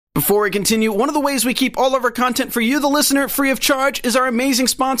Before we continue, one of the ways we keep all of our content for you, the listener, free of charge is our amazing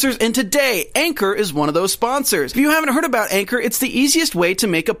sponsors, and today, Anchor is one of those sponsors. If you haven't heard about Anchor, it's the easiest way to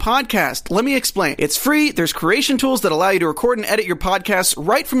make a podcast. Let me explain. It's free, there's creation tools that allow you to record and edit your podcasts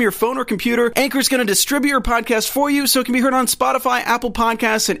right from your phone or computer. Anchor's going to distribute your podcast for you so it can be heard on Spotify, Apple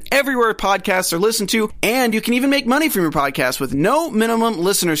Podcasts, and everywhere podcasts are listened to, and you can even make money from your podcast with no minimum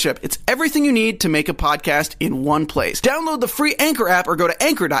listenership. It's everything you need to make a podcast in one place. Download the free Anchor app or go to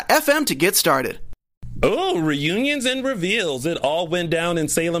anchor.fm to get started. Oh, reunions and reveals. It all went down in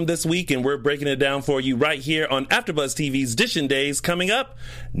Salem this week, and we're breaking it down for you right here on AfterBuzz TV's Dishin' Days, coming up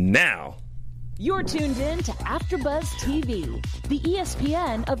now. You're tuned in to AfterBuzz TV, the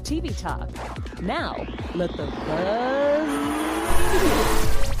ESPN of TV talk. Now, let the buzz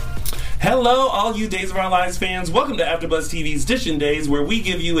begin. Hello, all you Days of Our Lives fans. Welcome to AfterBuzz TV's Dishin' Days, where we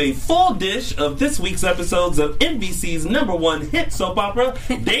give you a full dish of this week's episodes of NBC's #1 hit soap opera,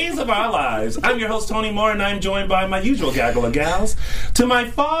 Days of Our Lives. I'm your host, Tony Moore, and I'm joined by my usual gaggle of gals. To my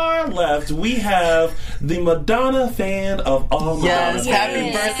far left, we have the Madonna fan of all Madonna. Yes,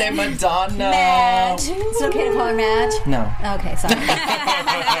 happy birthday, Madonna. Madge. It's okay to call her Madge? No. Okay, sorry.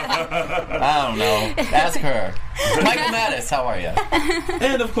 I don't know. Ask her. Michael Mattis, how are you?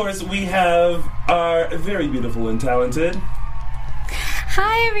 And of course, we have our very beautiful and talented.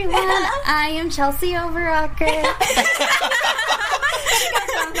 Hi everyone, I am Chelsea Overocker.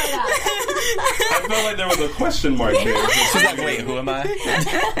 I felt like there was a question mark there. She's like, wait, who am I?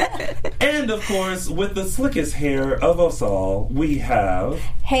 And of course, with the slickest hair of us all, we have...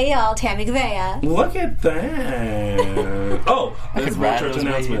 Hey y'all, Tammy Gavea. Look at that. Oh, there's more church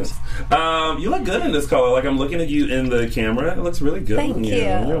announcements. You look good in this color. Like, I'm looking at you in the camera. It looks really good. Thank you.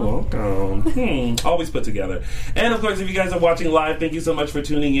 You're welcome. Always put together. And of course, if you guys are watching live, thank you so much for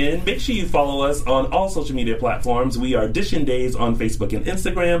tuning in. Make sure you follow us on all social media platforms. We are Dishin' Days on Facebook and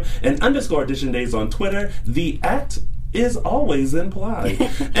Instagram, and _ Dishin' Days on Twitter. The @ is always implied.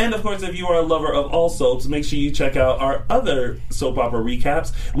 And of course, if you are a lover of all soaps, make sure you check out our other soap opera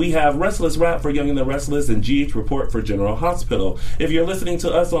recaps. We have Restless Rap for Young and the Restless and GH Report for General Hospital. If you're listening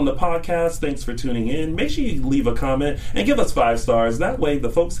to us on the podcast, thanks for tuning in. Make sure you leave a comment and give us 5 stars. That way the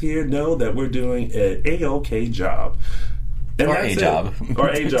folks here know that we're doing an A-OK job. And or a job. Or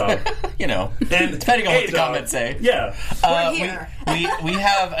a job. You know, and depending on what the comments say. Yeah. We're here. We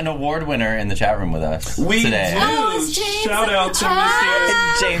have an award winner in the chat room with us today. Shout out to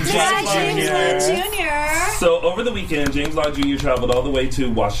Mr. James Law Jr. So over the weekend, James Law Jr. traveled all the way to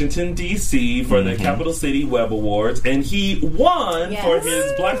Washington, D.C. for the Capital City Web Awards, and he won for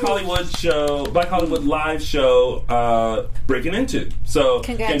his Black Hollywood Live show, Breaking Into. So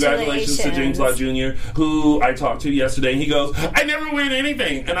congratulations to James Law Jr., who I talked to yesterday, and he goes, I never win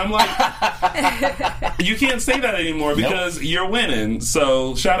anything. And I'm like, you can't say that anymore because you're winning.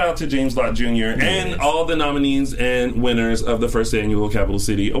 So shout out to James Lott Jr. and all the nominees and winners of the first annual Capital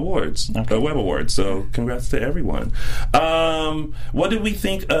City Awards, Web Awards. So congrats to everyone. What did we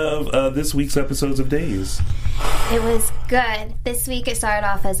think of this week's episodes of Days? It was good. This week it started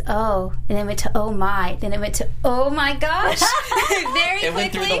off as oh, and then went to oh my, then it went to oh my gosh. Very quickly. It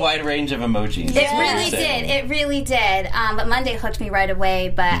went through the wide range of emojis. It really did. It really did. But Monday hooked me right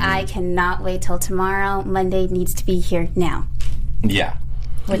away, but I cannot wait till tomorrow. Monday needs to be here now. Yeah.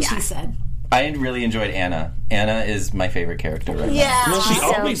 What she said. I really enjoyed Anna. Anna is my favorite character right now. Well, she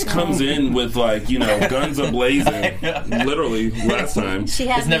So always good. comes in with, like, you know, guns a-blazing. Literally, last time.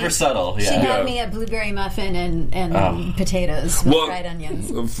 It's never subtle. She Yeah. had me a blueberry muffin and potatoes with fried onions.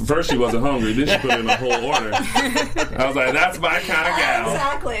 First she wasn't hungry, then she put in a whole order. I was like, that's my kind of gal.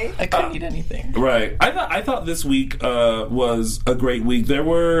 Exactly. I couldn't eat anything. Right. I thought this week was a great week. There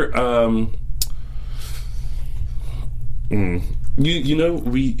were... You know,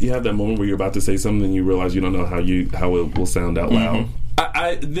 you have that moment where you're about to say something and you realize you don't know how it will sound out loud.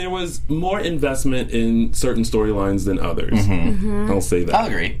 There was more investment in certain storylines than others. I'll say that. I'll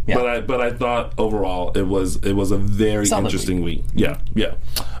agree. Yeah. But I thought overall it was a very interesting week. Yeah.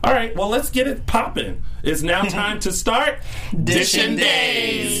 All right. Well, let's get it popping. It's now time to start Dishin'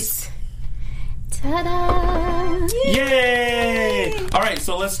 Days. Ta-da! Yay! All right,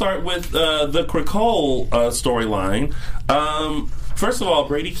 so let's start with the Cricole storyline. First of all,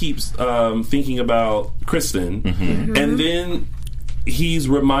 Brady keeps thinking about Kristen, and then he's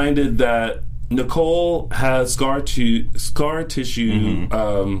reminded that Nicole has scar tissue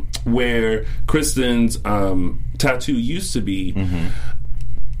where Kristen's tattoo used to be.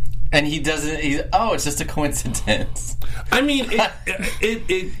 And he doesn't. It's just a coincidence. I mean,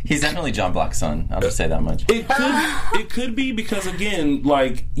 he's definitely John Block's son. I'll just say that much. It could be because, again,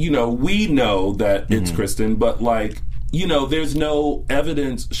 like, you know, we know that it's Kristen, but, like, there's no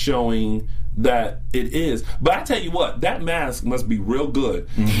evidence showing that it is. But I tell you what, that mask must be real good,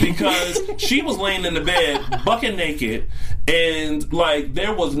 because she was laying in the bed bucket naked, and like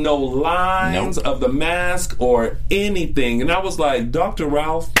there was no lines of the mask or anything, and I was like, Dr.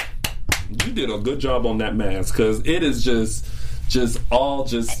 Ralph, you did a good job on that mask, because it is just all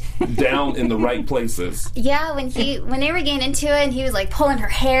down in the right places. Yeah, when they were getting into it and he was like pulling her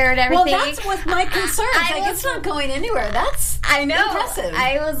hair and everything. Well, that's what my concern is. It's not going anywhere. That's impressive.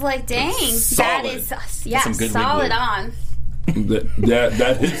 I was like, dang, that is solid on. That's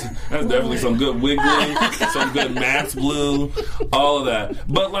definitely some good wiggling, some good mask blue, all of that.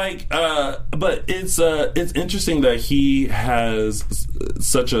 But but it's interesting that he has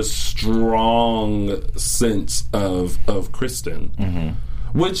such a strong sense of Kristen,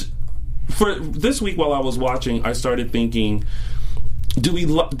 which for this week while I was watching, I started thinking, did we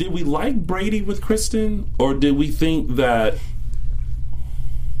like Brady with Kristen, or did we think that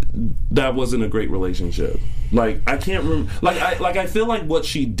wasn't a great relationship? Like, I can't remember. I feel like what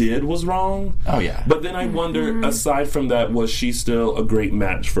she did was wrong. Oh, yeah. But then I wonder, aside from that, was she still a great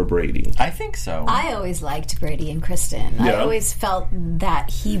match for Brady? I think so. I always liked Brady and Kristen. Yeah. I always felt that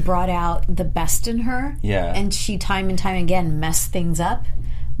he brought out the best in her. Yeah. And she, time and time again, messed things up.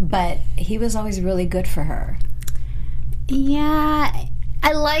 But he was always really good for her. Yeah,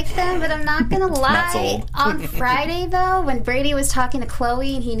 I like them, but I'm not gonna lie. On Friday, though, when Brady was talking to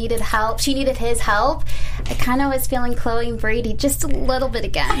Chloe and he needed help, she needed his help, I kind of was feeling Chloe and Brady just a little bit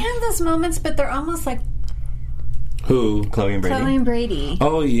again. I have those moments, but they're almost like Who? Chloe and Brady. Chloe and Brady.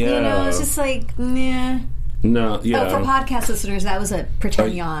 Oh, yeah. It's just like, nah. No, yeah. Oh, for podcast listeners, that was a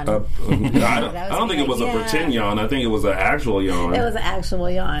pretend yawn. I don't think it was a pretend yawn. I think it was an actual yawn. It was an actual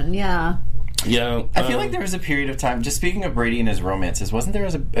yawn, yeah. Yeah. I feel like there was a period of time, just speaking of Brady and his romances, wasn't there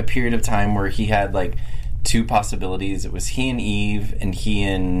a period of time where he had like two possibilities? It was he and Eve, and he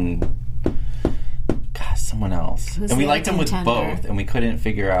and someone else. Who's and we the liked him with contender? both, and we couldn't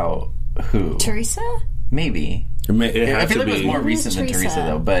figure out who. Teresa? Maybe. I feel like it was more recent than Teresa,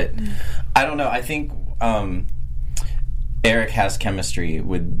 though. But I don't know. I think Eric has chemistry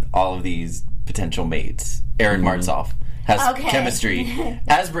with all of these potential mates. Eric Martsolf has chemistry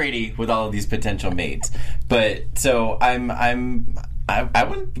as Brady with all of these potential mates. But so I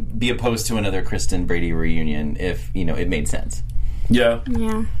wouldn't be opposed to another Kristen Brady reunion if it made sense. Yeah.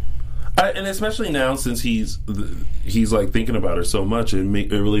 Yeah. And especially now, since he's like thinking about her so much, it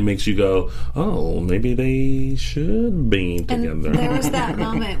really makes you go, oh, maybe they should be together. And there was that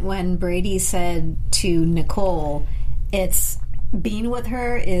moment when Brady said to Nicole, "It's being with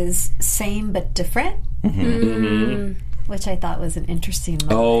her is same but different," which I thought was an interesting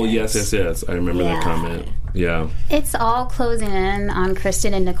moment. Oh, yes. I remember that comment. Yeah. It's all closing in on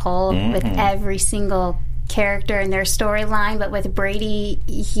Kristen and Nicole with every single character in their storyline, but with Brady,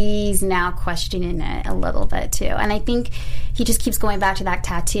 he's now questioning it a little bit too. And I think he just keeps going back to that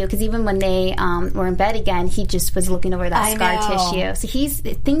tattoo, because even when they were in bed again, he just was looking over that scar tissue. So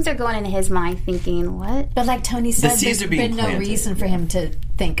things are going into his mind thinking, what? But like Tony said, there's been no reason for him to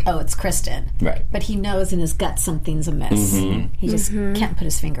think, oh, it's Kristen. Right. But he knows in his gut something's amiss. He just can't put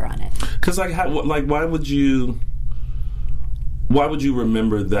his finger on it. Because why would you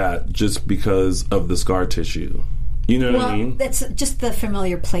remember that just because of the scar tissue? You know what I mean? That's just the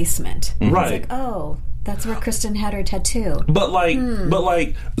familiar placement. Right. It's like, oh, that's where Kristen had her tattoo. But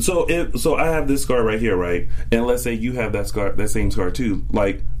so I have this scar right here, right? And let's say you have that same scar too.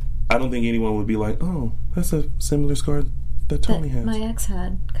 Like, I don't think anyone would be like, oh, that's a similar scar that Tony has. My ex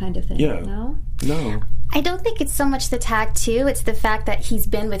had, kind of thing. Yeah. No. I don't think it's so much the tattoo. It's the fact that he's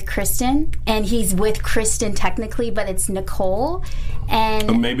been with Kristen, and he's with Kristen technically, but it's Nicole.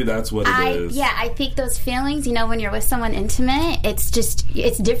 And maybe that's what it is. Yeah, I think those feelings, when you're with someone intimate, it's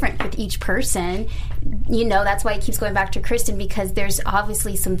different with each person. That's why he keeps going back to Kristen, because there's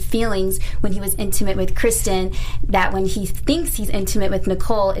obviously some feelings when he was intimate with Kristen that when he thinks he's intimate with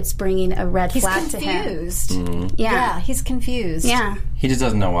Nicole, it's bringing a red flag to him. He's confused. Yeah, he's confused. Yeah. He just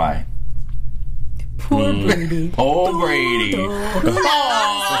doesn't know why. Poor Brady. Oh, Brady.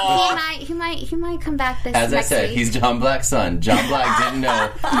 He might come back this As next I said, week. he's John Black's son. John Black didn't know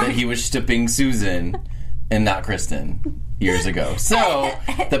that he was shipping Susan and not Kristen years ago. So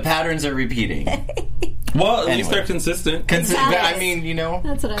the patterns are repeating. Well, at least they're consistent. I mean,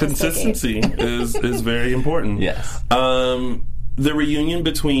 That's what I was consistency is very important. Yes. The reunion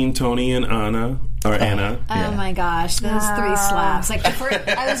between Tony and Anna. Oh my gosh, those three slaps. Like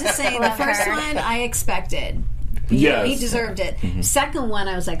I was just saying, the first one I expected. Yes. He deserved it. Second one,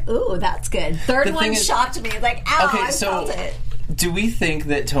 I was like, ooh, that's good. Third one shocked me. Like, ow, I felt it. Do we think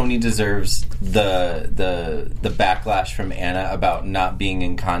that Tony deserves the backlash from Anna about not being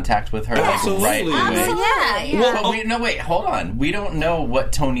in contact with her? Absolutely. Right away? Yeah. Well, wait, hold on. We don't know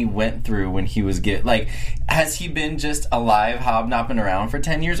what Tony went through when he was has he been just alive, hobnobbing around for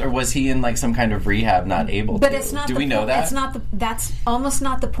 10 years, or was he in some kind of rehab, not able to? But it's not. Do we know that? It's not. That's almost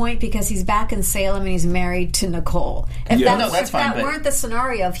not the point because he's back in Salem and he's married to Nicole. If that's fine. If that weren't the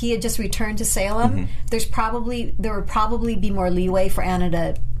scenario, if he had just returned to Salem, there would probably be more leeway for Anna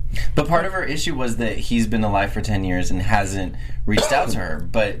to. But part of her issue was that he's been alive for 10 years and hasn't reached out to her.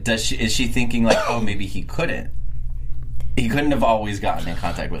 But is she thinking maybe he couldn't? He couldn't have always gotten in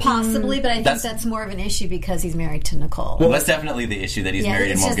contact with her. Possibly, but I think that's more of an issue because he's married to Nicole. Well, that's definitely the issue, that he's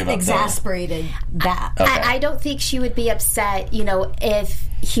married and won't give up. It's just exasperated that. Okay. I don't think she would be upset, if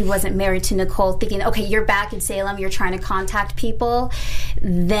he wasn't married to Nicole, thinking, okay, you're back in Salem, you're trying to contact people,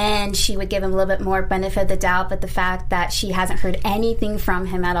 then she would give him a little bit more benefit of the doubt. But the fact that she hasn't heard anything from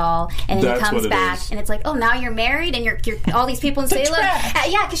him at all, and then he comes back, and it's like, oh, now you're married, and you're all these people in Salem?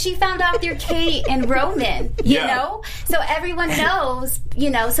 Yeah, because she found out through Kate and Roman, you know? So everyone knows,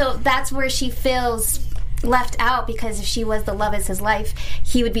 so that's where she feels left out, because if she was the love of his life,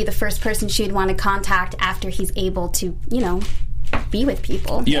 he would be the first person she'd want to contact after he's able to, be with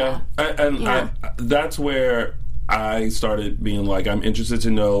people. Yeah, that's where I started being I'm interested to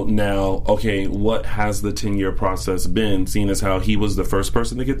know now, okay, what has the 10-year process been, seeing as how he was the first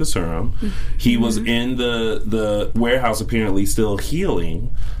person to get the serum. He was in the warehouse apparently still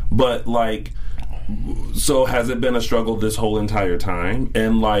healing, but so has it been a struggle this whole entire time?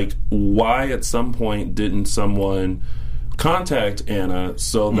 And why at some point didn't someone contact Anna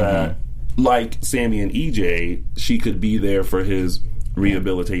so that Sammy and EJ, she could be there for his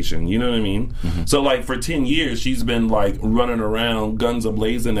rehabilitation, you know what I mean? So for 10 years she's been running around guns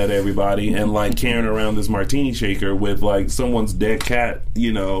a-blazing at everybody and carrying around this martini shaker with someone's dead cat,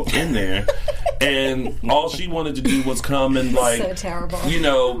 in there. And all she wanted to do was come and so terrible.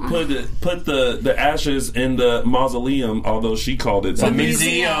 Put the ashes in the mausoleum, although she called it the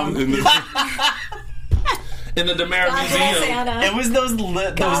museum. In the DeMera Museum. It was those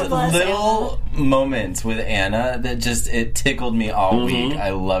little moments with Anna that just, it tickled me all week.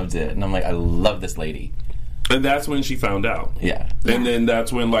 I loved it. And I'm I love this lady. And that's when she found out. Yeah. And then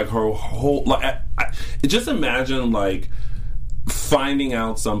that's when her whole, just imagine finding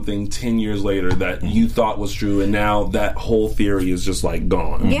out something 10 years later that you thought was true, and now that whole theory is just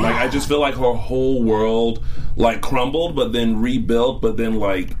gone. Yeah. I just feel her whole world crumbled, but then rebuilt, but then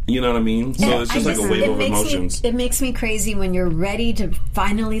you know what I mean? So it's just a wave of emotions. It makes me crazy when you're ready to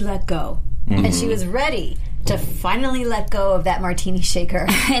finally let go. And she was ready to finally let go of that martini shaker.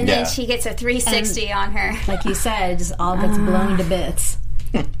 And then she gets a 360 on her. Like you said, just all gets blown to bits.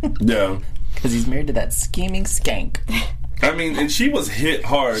 Yeah. Because he's married to that scheming skank. I mean, and she was hit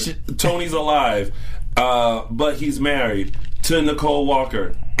hard. Tony's alive, but he's married to Nicole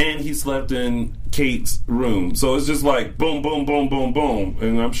Walker, and he slept in Kate's room. So it's just boom, boom, boom, boom, boom.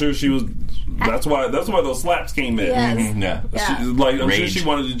 And I'm sure she was. That's why those slaps came in. Yes. Yeah. I'm sure she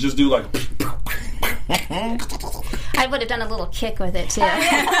wanted to just do I would have done a little kick with it too.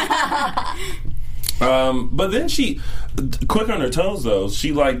 But then she, quick on her toes though,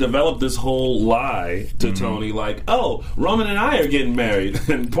 she developed this whole lie to Tony, oh, Roman and I are getting married,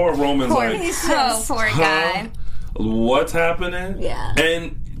 and poor Roman's poor guy. What's happening? Yeah.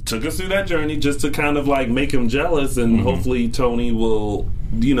 And took us through that journey just to kind of make him jealous, and hopefully Tony will,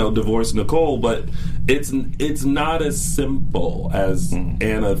 divorce Nicole. But it's not as simple as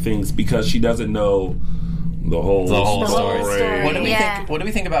Anna thinks, because she doesn't know the whole story. What do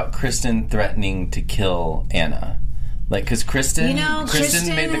we think about Kristen threatening to kill Anna? Because Kristen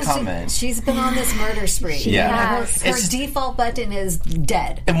made the comment. She's been on this murder spree. Her default button is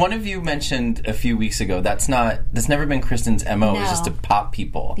dead. And one of you mentioned a few weeks ago that's never been Kristen's MO. It's just to pop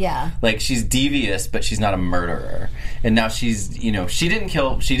people. Yeah. She's devious, but she's not a murderer. And now she's she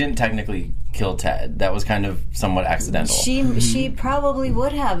didn't technically kill Ted. That was kind of somewhat accidental. She probably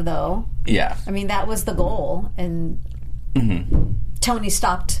would have, though. Yeah. I mean, that was the goal, and Tony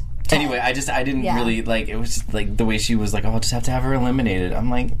stopped. Anyway, I didn't really it was just the way she was I'll just have to have her eliminated.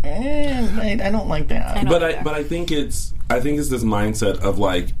 I'm I don't like that. But I think it's this mindset of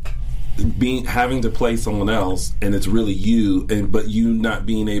having to play someone else, and it's really you, but you not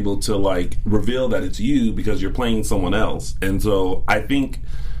being able to reveal that it's you because you're playing someone else. And so I think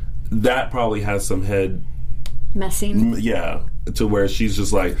that probably has some head messing. Yeah. To where she's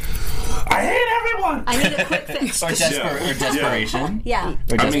just I hate everyone. I need a quick fix. or desperation. Yeah.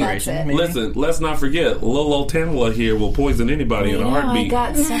 Or desperation. Listen, let's not forget, little old Tamala here will poison anybody in a heartbeat. I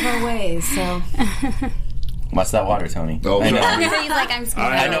got several ways, so. Watch that water, Tony. Oh, I know. He's like, I'm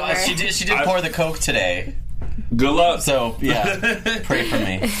scared. I know. She did pour the Coke today. Good luck. So yeah, pray for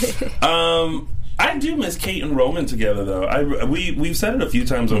me. I do miss Kate and Roman together, though. We've said it a few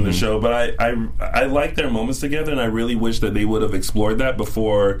times on the show, but I like their moments together, and I really wish that they would have explored that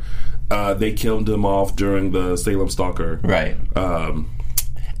before they killed him off during the Salem Stalker. Right.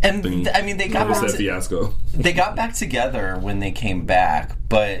 And I mean, they got back fiasco. They got back together when they came back,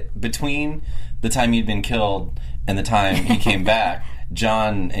 but between the time he'd been killed and the time he came back,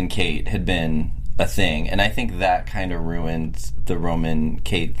 John and Kate had been a thing, and I think that kind of ruined the Roman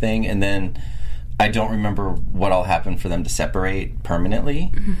Kate thing. And then I don't remember what all happened for them to separate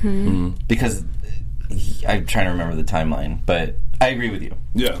permanently, because I'm trying to remember the timeline. But I agree with you.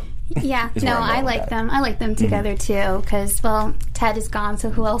 Yeah. Yeah, no, I like them. I like them together too, because, well, Ted is gone, so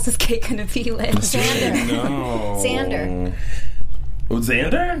who else is Kate going to be with? Xander. No. Xander.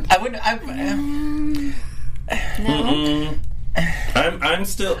 Xander? No. I'm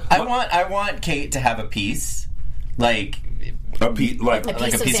still. I want Kate to have a piece, like a piece of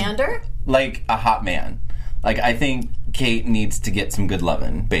Xander? Like a hot man. Like, I think Kate needs to get some good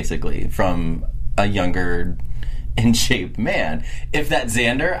loving, basically, from a younger, in shape man. If that's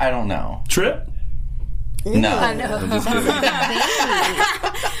Xander, I don't know. Trip? No. I'm just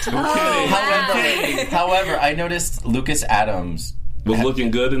kidding. However, I noticed Lucas Adams was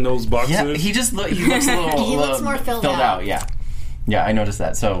looking good in those boxers. Yeah, he looks a little. He looks more filled out. Yeah, I noticed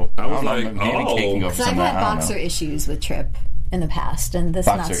that. So I was maybe Kate can go for Because I've some of had that. boxer issues with Trip in the past, and this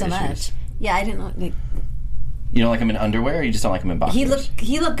Boxer not so issues. much. Yeah, I didn't know. You don't like him in underwear, or you just don't like him in boxers?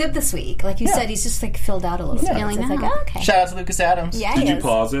 He looked good this week. Like you said, he's just like filled out a little bit. Feeling So it's like, out. oh, okay. Shout out to Lucas Adams. Yeah, Did he you is.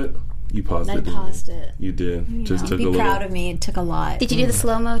 pause it? You paused it. I didn't paused you? it. You did. Just took Be a little. proud of me. It took a lot. Did you do the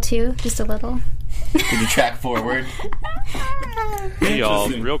slow-mo too? Just a little? Did you track forward? Hey y'all,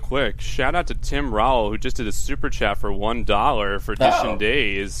 Interesting. real quick, shout out to Tim Rowell who just did a super chat for $1 for Dishin'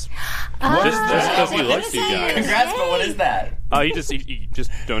 Days. Just because he likes you guys. Congrats, but what is that? He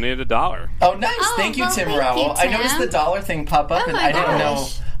just donated $1. Oh, nice. Oh, thank you, well, Tim thank Rowell. you, I noticed the Tim. dollar thing pop up, Oh and my I didn't know.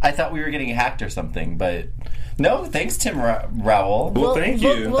 gosh. I thought we were getting hacked or something, but no, thanks, Tim Rowell. Well, thank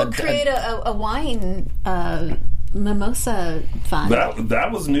you. We'll create a wine mimosa fund.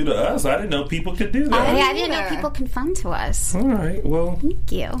 That was new to us. I didn't know people could do that. I didn't know people can fund to us. All right. Well,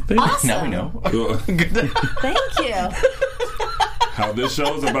 Thank you. Awesome. Now we know. Thank you. how this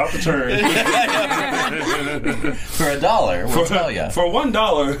show is about to turn. For $1, we'll tell you. For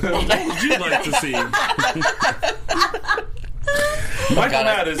 $1, what would you like to see? Michael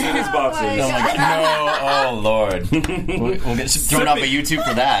Madden in his boxers. I'm like, no, oh Lord, we'll get thrown off of YouTube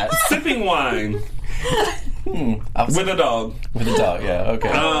for that. Sipping wine with a dog. With a dog, yeah, okay.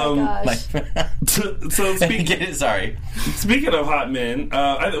 So Sorry. speaking of hot men,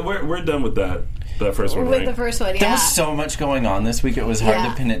 we're done with that first one, With right? the first one, yeah. There was so much going on this week. It was hard Yeah.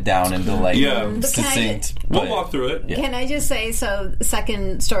 to pin it down into like succinct. We'll but- walk through it. Yeah. Can I just say, so the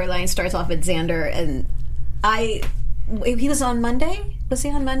second storyline starts off with Xander, and he was on Monday? Was he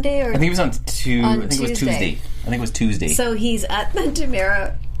on Monday? Or I think he was on Tuesday. I think it was Tuesday. So he's at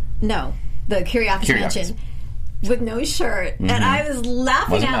the the Kyriakis Mansion with no shirt. And I was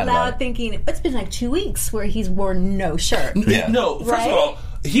laughing Wasn't out mad about loud it. thinking, it's been like 2 weeks where he's worn no shirt. Yeah. No, first Right? of all,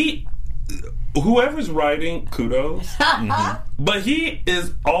 whoever's writing, kudos. But he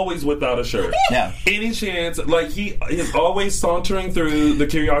is always without a shirt. Yeah. Any chance, like he is always sauntering through the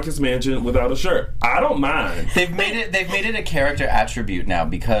Kyriakis Mansion without a shirt. I don't mind. They've made it a character attribute now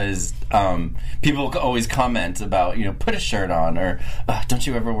because people always comment about put a shirt on or don't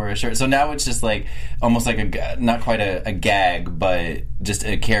you ever wear a shirt. So now it's just like almost like not quite a gag, but just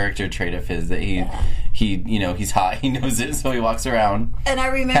a character trait of his that he's hot. He knows it, so he walks around. And I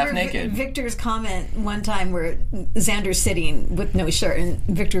remember half naked. Victor's comment one time where Xander's sitting with no shirt and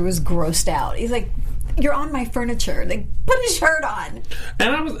Victor was grossed out. He's like, you're on my furniture. Like, put a shirt on.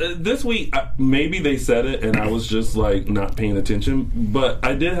 And I was this week. Maybe they said it, and I was just like not paying attention. But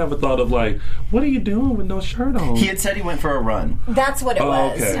I did have a thought of like, what are you doing with no shirt on? He had said he went for a run. That's what it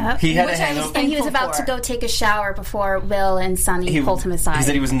was. okay. He had Which a I was hangover. And he was thankful about to for. go take a shower before Will and Sonny pulled him aside. He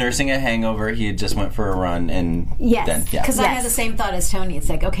said he was nursing a hangover. He had just went for a run, and Yes, then because I had Yes. the same thought as Tony. It's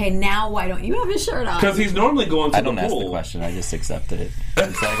like, okay, now why don't you have a shirt on? Because he's normally going to I don't the ask pool. the question. I just accepted it.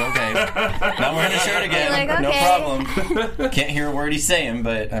 It's like, okay, now I'm wearing a shirt again. You're like, No okay. problem. Can't hear a word he's saying,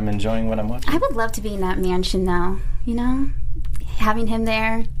 but I'm enjoying what I'm watching. I would love to be in that mansion, though. Having him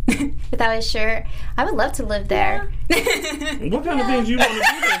there without his shirt. I would love to live there. What kind of things you want to do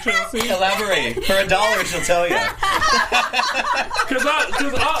there, Chelsea? Elaborate. For $1, she'll tell you. Because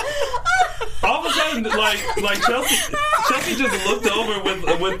all of a sudden then, like Chelsea just looked over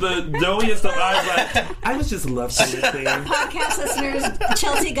with the doughiest of eyes, like, I was just love something. Podcast listeners,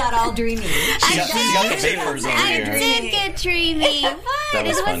 Chelsea got all dreamy. She got the vapors over I here. did get dreamy. That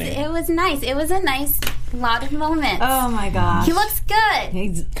was funny. It was nice. It was a nice lot of moments. Oh my gosh. He looks good.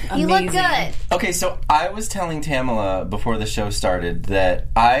 He's amazing. You look good. Okay, so I was telling Tamala before the show started that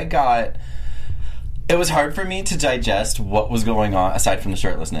it was hard for me to digest what was going on, aside from the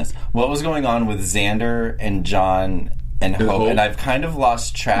shirtlessness, what was going on with Xander and John and Hope, and I've kind of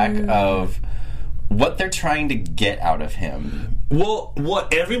lost track of what they're trying to get out of him. Well,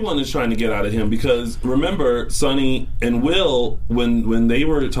 what everyone is trying to get out of him, because remember, Sonny and Will, when they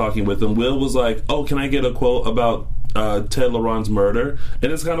were talking with him, Will was like, "Oh, can I get a quote about Ted Laurent's murder?"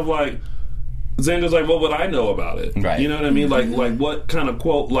 And it's kind of like, Xander's like, what would I know about it? Right. You know what I mean? Like what kind of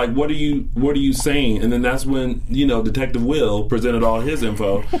quote? Like, what are you saying? And then that's when Detective Will presented all his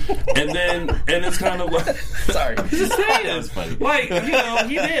info, and it's kind of like, sorry, that was funny. Like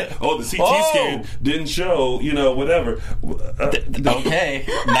he did. Oh, the CT scan didn't show. Whatever. Okay,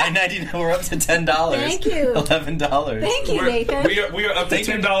 $9.99. We're up to $10. Thank you. $11. Thank you, Nathan. We are up to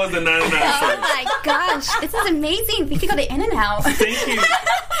 $10.99. Oh my gosh, this is amazing. We could go to In-N-Out.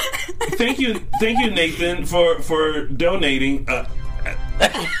 Thank you, Nathan, for donating.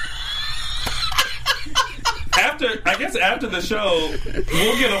 After the show,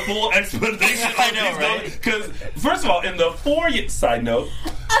 we'll get a full explanation. I know, right? Because first of all, in the 4 years, side note,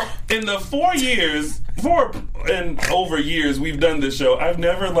 in the 4 and over years we've done this show, I've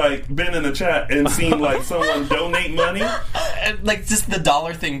never been in the chat and seen someone donate money, just the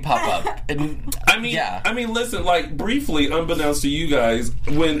dollar thing pop up. And I mean, listen, briefly, unbeknownst to you guys,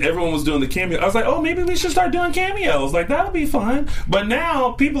 when everyone was doing the cameo, I was like, oh, maybe we should start doing cameos. That'll be fun. But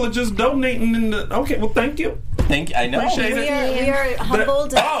now people are just donating. Okay, well, thank you. I know. Appreciate it. We are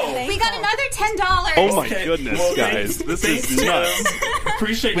humbled. We got another $10. Oh my goodness, guys. This is nuts.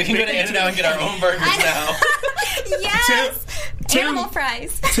 Appreciate it. We can go to In-N-Out and get our own burgers now. Yes. Animal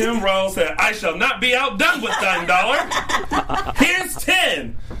fries. Tim Rawls said, I shall not be outdone with $9. Here's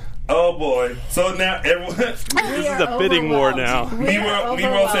 10. Oh boy. So now everyone This is a bidding war now.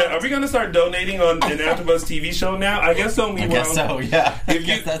 Miro said, are we going to start donating on an AfterBuzz TV show now? I guess so, Miro. I guess so, yeah.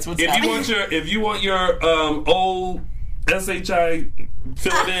 If you want your old SHI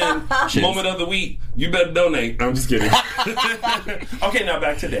filled in moment of the week, you better donate. I'm just kidding. Okay, now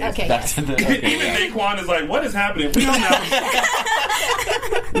back to Dave. Okay. Even Daquan is like, what is happening? We don't know.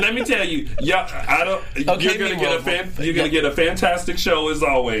 Let me tell you, you're gonna get a fantastic show as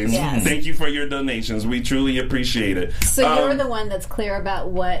always. Yes. Thank you for your donations. We truly appreciate it. So you're the one that's clear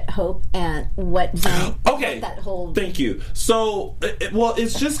about what Hope and what John. Okay. That whole. Thank you. So,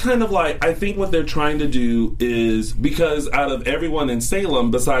 it's just kind of I think what they're trying to do is, because out of everyone in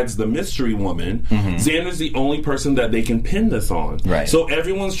Salem, besides the mystery woman, Xander's the only person that they can pin this on. Right. So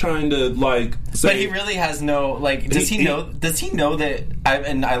everyone's trying to say. But he really has no Does he know that?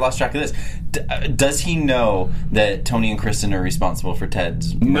 I lost track of this. Does he know that Tony and Kristen are responsible for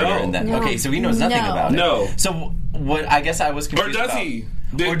Ted's murder? No. Okay, so he knows nothing about it. No. So what? I guess I was confused.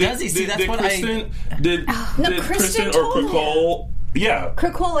 Or does he? See, that's what Kristen, Did Kristen Kristen or told Krikol? Yeah.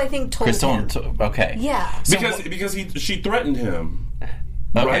 Krikol, I think, told him. Okay. Yeah. Because she threatened him.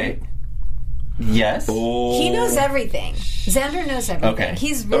 Okay. Right? Yes. Oh. He knows everything. Xander knows everything. Okay.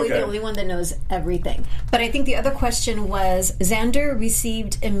 He's really the only one that knows everything. But I think the other question was, Xander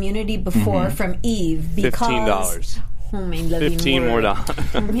received immunity before from Eve because... $15. Oh, my loving $15 more dollars.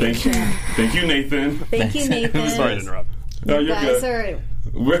 Thank you, Nathan. Thank you, Nathan. Sorry to interrupt. No, you're You guys good.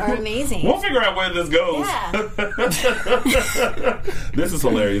 are amazing. We'll figure out where this goes. Yeah. This is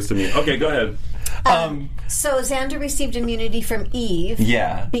hilarious to me. Okay, go ahead. So Xander received immunity from Eve.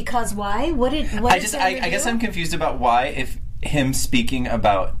 Yeah. Because why? I guess I'm confused about why, if him speaking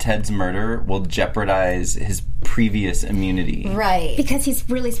about Ted's murder will jeopardize his previous immunity. Right. Because he's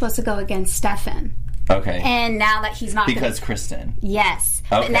really supposed to go against Stefan. Okay. And now that he's not Kristen. Yes.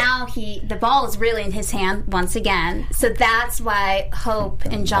 Okay. But now the ball is really in his hand once again. So that's why Hope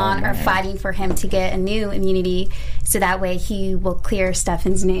and John are fighting for him to get a new immunity, so that way he will clear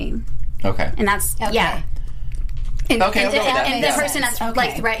Stefan's name. Okay. And that's yeah. And, okay, and the person that's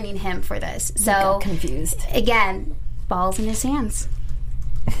threatening him for this. So I got confused. Again, balls in his hands.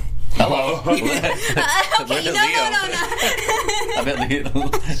 Hello. Okay, no. I bet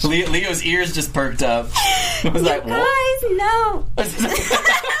Leo's ears just perked up. I was like, what? Guys, no.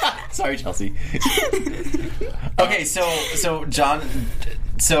 Sorry, Chelsea. Okay, so John.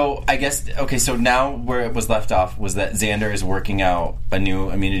 So I guess so now where it was left off was that Xander is working out a new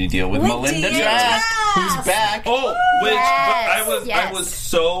immunity deal with Melinda Trask, who's back. Oh, I was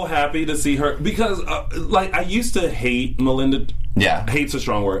so happy to see her because I used to hate Melinda. Yeah, hate's a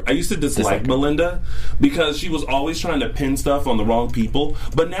strong word. I used to dislike Melinda because she was always trying to pin stuff on the wrong people.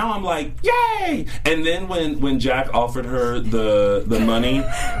 But now I'm like, yay! And then when Jack offered her the money,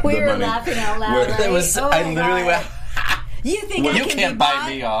 we were laughing out loud. Right? It was, I literally went. You think you can't buy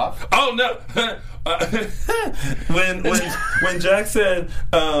me off? Oh no! when Jack said,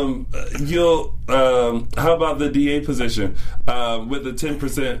 "You'll how about the DA position with the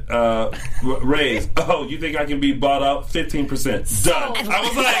 10% raise?" Oh, you think I can be bought out 15%? Done. I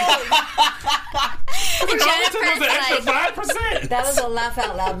was like. Jennifer's like, 5%. That was a laugh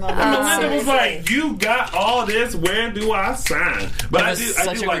out loud moment. Melinda was like, "You got all this. Where do I sign?" But I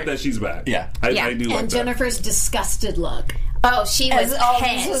do like that she's back. Yeah, I do like that. And Jennifer's disgusted look. Oh, she was all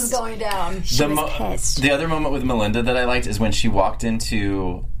pissed. this was going down. She was pissed. The other moment with Melinda that I liked is when she walked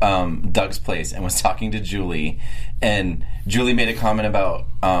into Doug's place and was talking to Julie, and Julie made a comment about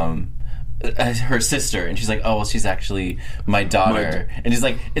her sister, and she's like, "Oh, well, she's actually my daughter," and he's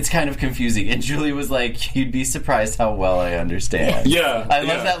like, "It's kind of confusing." And Julie was like, "You'd be surprised how well I understand." Yeah, I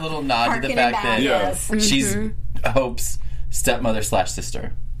love that little nod to the fact that she's Hope's stepmother /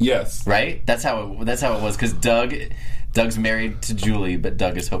 sister. Yes, right. That's how it was because Doug's married to Julie, but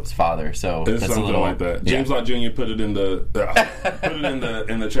Doug is Hope's father, so it's that's something a little like that. James Lott Jr. put it in the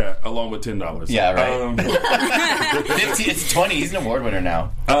chat along with $10. Yeah, right. 15, it's 20. He's an award winner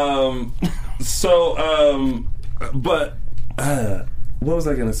now. What was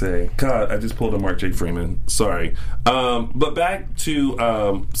I going to say? God, I just pulled a Mark J. Freeman. Sorry. But back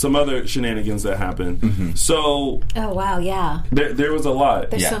to some other shenanigans that happened. Mm-hmm. So, oh wow, yeah. There was a lot.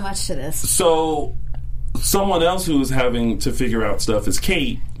 There's so much to this. So. Someone else who was having to figure out stuff is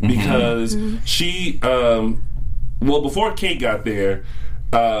Kate because she, before Kate got there,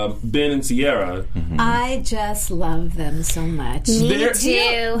 Ben and Sierra. I just love them so much. Me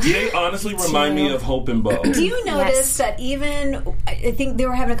too. They honestly remind me of Hope and Bo. Do you notice that even, I think they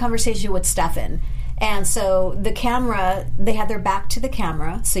were having a conversation with Stefan, and so the camera, they had their back to the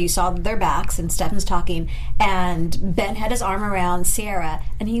camera, so you saw their backs, and Stefan's talking, and Ben had his arm around Sierra,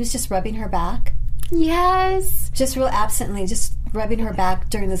 and he was just rubbing her back. Yes. Just real absently, just rubbing her back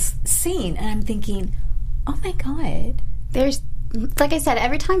during this scene. And I'm thinking, oh my God. There's, like I said,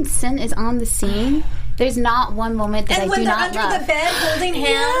 every time Sin is on the scene, there's not one moment that I do not love. And when they're under the bed holding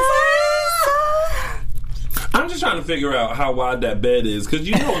hands. Yes. I'm just trying to figure out how wide that bed is. Because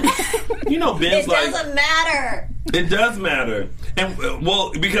Ben's like... It doesn't matter. It does matter. And,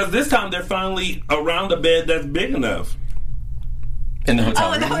 because this time they're finally around a bed that's big enough. In the hotel.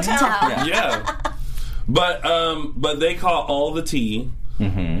 Oh, in the hotel. Yeah. But they caught all the tea,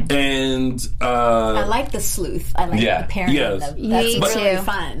 and I like the sleuth. I like the pairing of them. That's really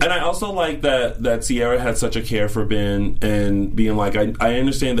fun. And I also like that Sierra had such a care for Ben and being like, I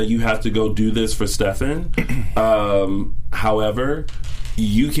understand that you have to go do this for Stefan. However,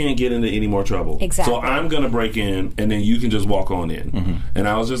 you can't get into any more trouble. Exactly. So I'm gonna break in, and then you can just walk on in. And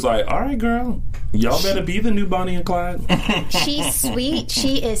I was just like, all right, girl, y'all better be the new Bonnie and Clyde. She's sweet.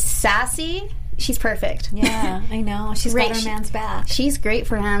 She is sassy. She's perfect. Yeah, I know. She's got her man's back. She's great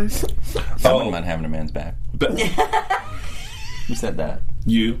for him. I wouldn't mind having a man's back. Who said that?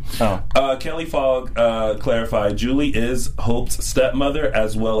 You. Oh. Kelly Fogg clarified Julie is Hope's stepmother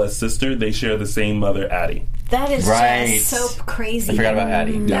as well as sister. They share the same mother, Addie. That is just so crazy. I forgot about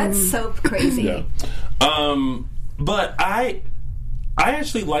Addie. That's so crazy. Yeah. But I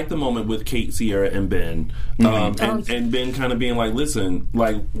actually like the moment with Kate, Sierra, and Ben. And Ben kind of being like, listen,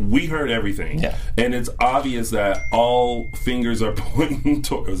 like, we heard everything. Yeah. And it's obvious that all fingers are pointing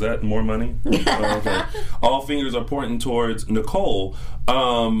towards... Is that more money? Okay. All fingers are pointing towards Nicole.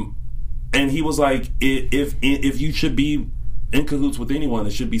 And he was like, if you should be in cahoots with anyone,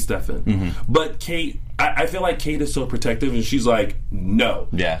 it should be Stefan. But Kate... I feel like Kate is so protective, and she's like, no.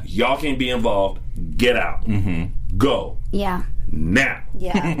 Yeah. Y'all can't be involved. Get out. Go. Yeah. Now.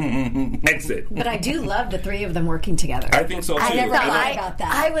 Yeah. Exit. But I do love the three of them working together. I think so, too. I never lied about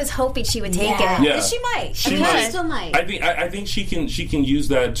that. I was hoping she would take it. Yeah. She might. She still might. I think she can use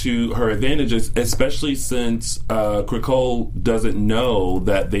that to her advantages, especially since Nicole doesn't know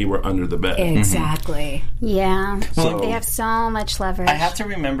that they were under the bed. Exactly. Yeah. So, they have so much leverage. I have to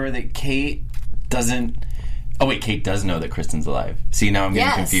remember that Kate doesn't... Oh, wait, Kate does know that Kristen's alive. See, now I'm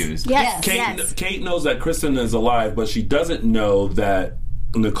getting confused. Yes. Kate knows that Kristen is alive, but she doesn't know that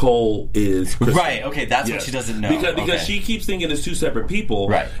Nicole is Kristen. Right, okay, that's what she doesn't know. Because she keeps thinking it's two separate people.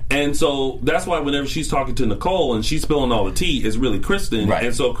 Right. And so that's why whenever she's talking to Nicole and she's spilling all the tea, it's really Kristen. Right.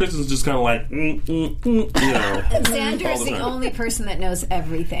 And so Kristen's just kind of like, Xander is the only person that knows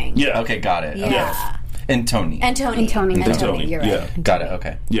everything. Yeah. Okay, got it. Yeah. Okay. Yes. And Tony. Tony, you're right. Yeah. Got it,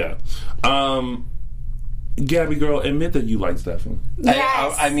 okay. Yeah. Gabby girl, admit that you like Stefan.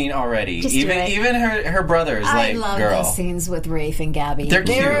 Yes. I mean, already. Just do it. Even her brother is like, I love girl. those scenes with Rafe and Gabby. They're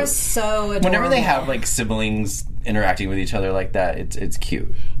cute. So adorable. Whenever they have like siblings interacting with each other like that, it's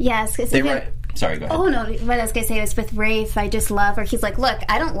cute. Yes, because Sorry, go ahead. Oh no! What I was gonna say was with Rafe. I just love her. He's like, look,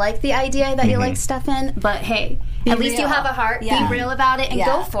 I don't like the idea that you like Stefan, but hey, at least you have a heart. Yeah. Be real about it and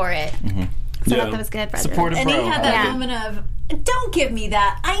go for it. So that was good. Brother. Supportive And he bro. had that moment of, don't give me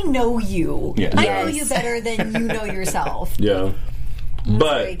that. I know you. Yeah. I know you better than you know yourself. Yeah.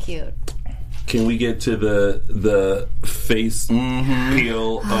 But Very cute. can we get to the face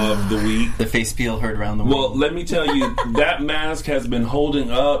peel of the week? The face peel heard around the world. Well, let me tell you, that mask has been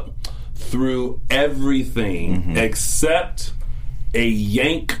holding up through everything except a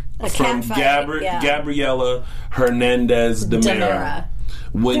yank from Gabriela Hernandez Demera.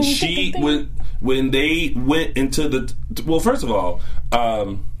 When they went into the... Well, first of all,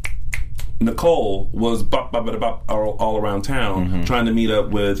 Nicole was all around town trying to meet up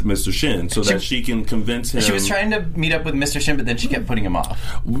with Mr. Shin so that she can convince him. She was trying to meet up with Mr. Shin, but then she kept putting him off.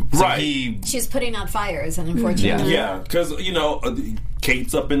 Right. She was putting out fires, and unfortunately... Yeah, because,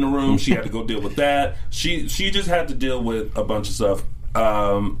 Kate's up in the room. She had to go deal with that. She just had to deal with a bunch of stuff.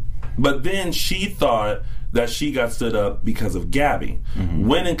 But then she thought that she got stood up because of Gabby.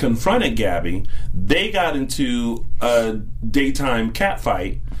 Went and confronted Gabby. They got into a daytime cat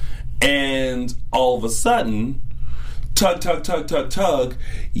fight. And all of a sudden, tug,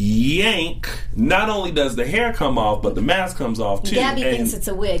 yank. Not only does the hair come off, but the mask comes off too. Gabby thinks it's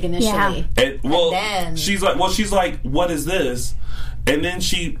a wig initially. And then she's like, what is this? And then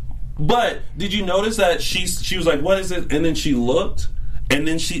but did you notice that she was like, what is it? And then she looked, and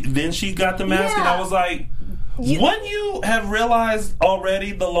then she got the mask, and I was like, wouldn't you have realized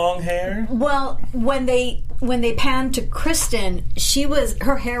already the long hair? Well, when they panned to Kristen,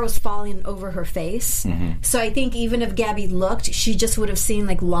 her hair was falling over her face. So I think even if Gabby looked, she just would have seen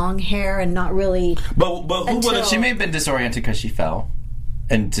like long hair and not really. But who would have? She may have been disoriented because she fell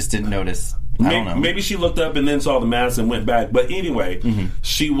and just didn't notice. I don't know. Maybe she looked up and then saw the mask and went back. But anyway,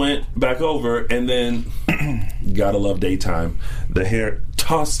 she went back over, and then gotta love daytime. The hair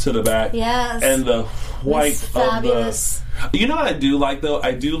tossed to the back, and the white of the. You know what I do like though?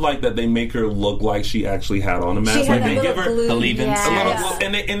 I do like that they make her look like she actually had on a mask. Like they give her the leave-ins,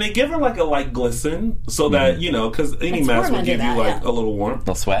 and they give her like a light glisten so that because any mask will give you like a little warmth.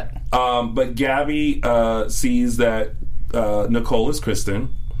 They'll sweat. But Gabby sees that Nicole is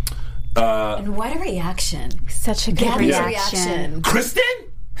Kristen. And what a reaction. Such a good reaction. Kristen?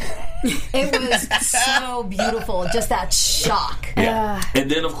 It was so beautiful. Just that shock. Yeah.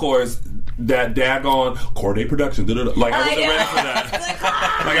 And then, of course, that daggone Corday production. Like, I wasn't ready for that.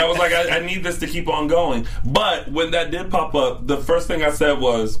 Like, I was like, I need this to keep on going. But when that did pop up, the first thing I said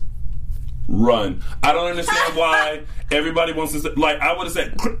was, run. I don't understand why everybody wants to say, like, I would have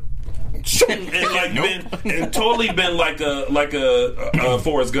said, and like and totally been like a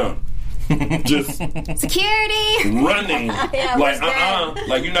Forrest Gump. Just security running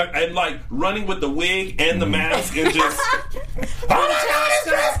like you're not, and like running with the wig and the mask and just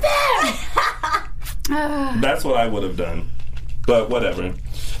that's what I would have done. But whatever,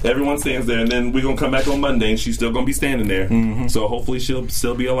 everyone stands there, and then we're gonna come back on Monday and she's still gonna be standing there, so hopefully she'll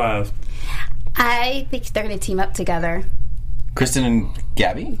still be alive. I think they're gonna team up together. Kristen and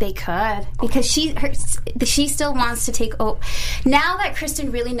Gabby? They could, because she still wants to take over. Now that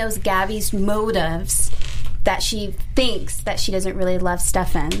Kristen really knows Gabby's motives, that she thinks that she doesn't really love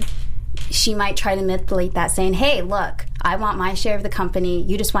Stefan, she might try to manipulate that, saying, hey, look, I want my share of the company.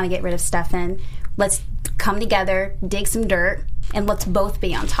 You just want to get rid of Stefan. Let's come together, dig some dirt, and let's both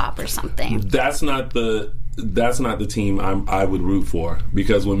be on top or something. That's not the team I would root for,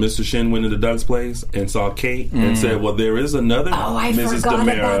 because when Mr. Shin went into Doug's place and saw Kate and said, well, there is another Mrs.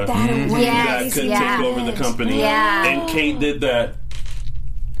 Demera that could take over the company, and Kate did that.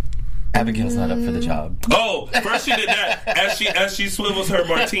 Abigail's not up for the job. Oh, first she did that as she swivels her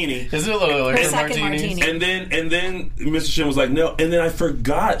martini. Is it a little martini? And then Mr. Shin was like, no. And then I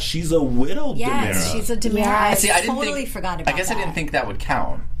forgot she's a widow. Yes, she's a Demera. Yes. I totally forgot about that. I guess I didn't think that would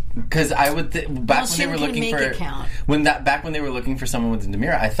count. Because I would back when they were looking for someone with a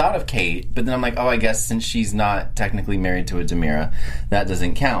Demera, I thought of Kate, but then I'm like, oh, I guess since she's not technically married to a Demera, that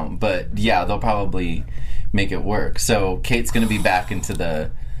doesn't count. But yeah, they'll probably make it work. So Kate's going to be back into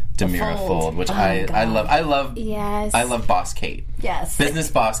the DiMera fold, which I love. Yes. I love Boss Kate. Yes. Business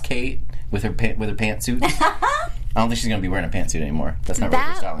Boss Kate with her pantsuit. I don't think she's going to be wearing a pantsuit anymore. That's not really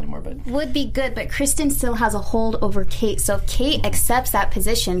her style anymore. But would be good, but Kristen still has a hold over Kate. So if Kate accepts that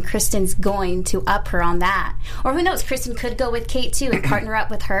position, Kristen's going to up her on that. Or who knows, Kristen could go with Kate too and partner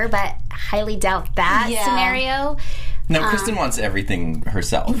up with her, but highly doubt that scenario. No, Kristen wants everything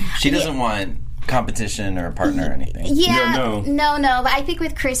herself. She doesn't want competition or a partner or anything. No. But I think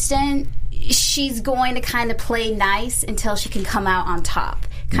with Kristen, she's going to kind of play nice until she can come out on top.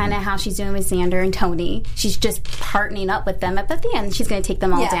 Kind of how she's doing with Xander and Tony. She's just partnering up with them. But at the end, she's going to take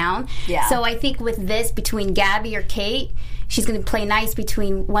them all down. Yeah. So I think with this, between Gabby or Kate, she's going to play nice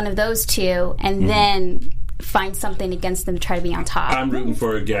between one of those two and then find something against them to try to be on top. I'm rooting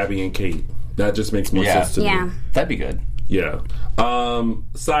for Gabby and Kate. That just makes more sense to me. That'd be good. Yeah.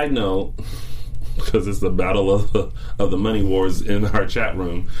 Side note, because it's the battle of the money wars in our chat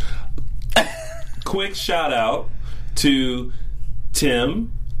room. Quick shout out to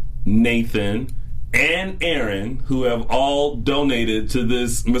Tim, Nathan, and Aaron, who have all donated to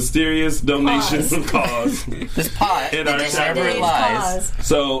this mysterious donation cause. This pot in our chat room. Lies.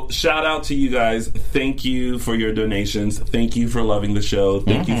 So shout out to you guys. Thank you for your donations. Thank you for loving the show.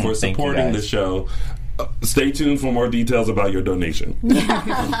 Thank you for supporting the show. Stay tuned for more details about your donation.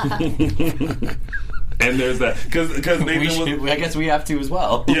 And there's that because Nathan I guess we have to as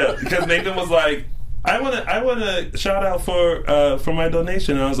well. Yeah, because Nathan was like, I want to shout out for my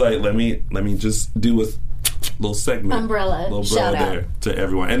donation, and I was like, let me just do a little segment, little shout out there to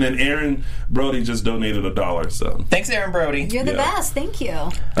everyone. And then Aaron Brody just donated $1. So thanks, Aaron Brody. You're the best. Thank you.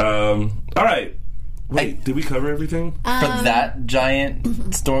 All right. Wait, did we cover everything? For that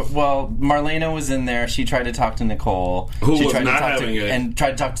giant store? Well, Marlena was in there. She tried to talk to Nicole. Who was not having it. And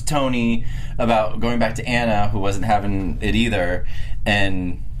tried to talk to Tony about going back to Anna, who wasn't having it either.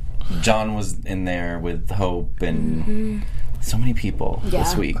 And John was in there with Hope and so many people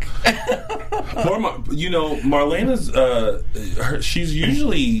this week. Marlena's, she's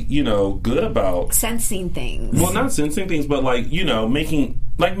usually, good about sensing things. Well, not sensing things, but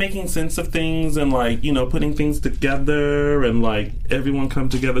making sense of things and putting things together and everyone come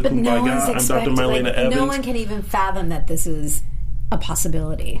together. But no one's I'm Dr. Marlena Evans. No one can even fathom that this is a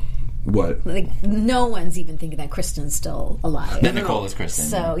possibility. What? No one's even thinking that Kristen's still alive. That Nicole is Kristen.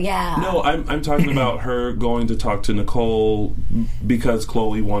 So yeah. No, I'm talking about her going to talk to Nicole because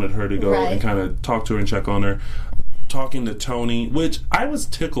Chloe wanted her to go and kind of talk to her and check on her. Talking to Tony, which I was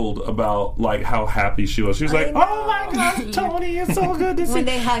tickled about, how happy she was. She was like, "Oh my gosh, Tony, it's so good to see." When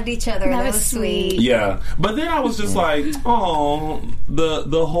they hugged each other, that was sweet. Yeah, but then I was just like, "Oh,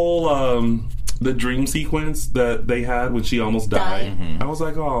 the whole." The dream sequence that they had when she almost died. I was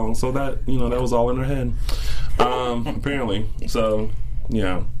like, oh, so that that was all in her head. Apparently. So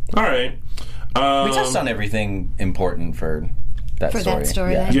yeah. All right. We touched on everything important for that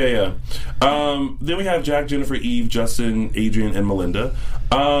story. Yeah. Then we have Jack, Jennifer, Eve, Justin, Adrian, and Melinda.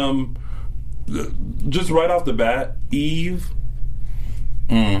 Just right off the bat, Eve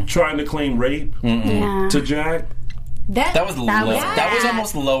trying to claim rape to Jack. That was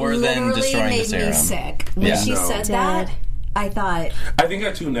almost lower than destroying the serum. Made me sick when she said that. I think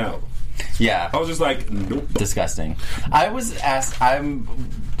I tuned out. Yeah, I was just like, nope. Disgusting. I was asked.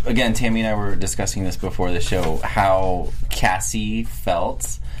 Again, Tammy and I were discussing this before the show. How Cassie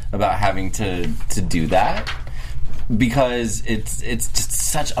felt about having to do that. Because it's just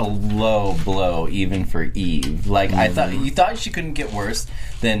such a low blow, even for Eve. You thought she couldn't get worse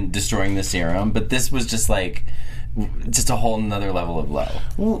than destroying the serum, but this was just a whole nother level of low.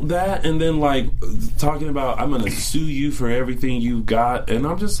 Well, that, and then talking about, I'm going to sue you for everything you got, and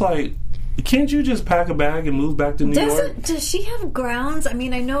I'm just like, can't you just pack a bag and move back to New York? Does she have grounds? I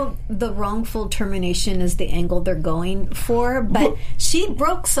mean, I know the wrongful termination is the angle they're going for, but she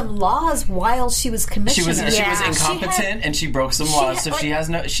broke some laws while she was commissioner. She was incompetent and she broke some laws, so she has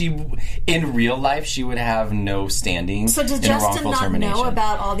no. In real life, she would have no standing. So does Justin not know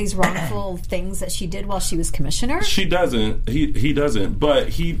about all these wrongful things that she did while she was commissioner? She doesn't. He doesn't. But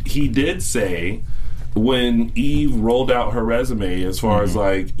he did say, when Eve rolled out her resume, as far as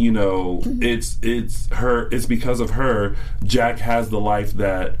it's because of her Jack has the life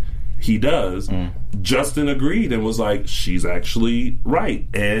that he does. Justin agreed and was like, she's actually right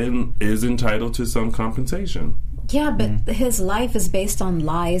and is entitled to some compensation. Yeah, but his life is based on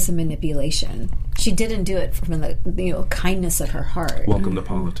lies and manipulation. She didn't do it from the kindness of her heart. Welcome to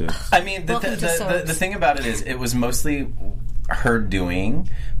politics. I mean, the thing about it is, it was mostly her doing,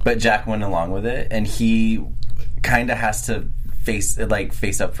 but Jack went along with it, and he kind of has to face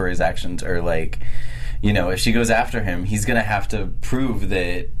up for his actions, or you know, if she goes after him, he's going to have to prove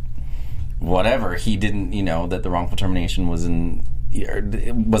that whatever he didn't, you know, that the wrongful termination wasn't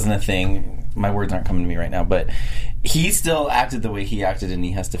a thing. My words aren't coming to me right now, but he still acted the way he acted, and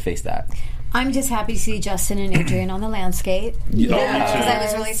he has to face that. I'm just happy to see Justin and Adrian on the landscape. Because I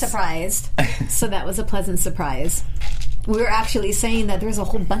was really surprised. So that was a pleasant surprise. We were actually saying that there's a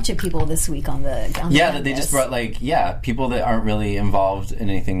whole bunch of people this week on the that they just brought people that aren't really involved in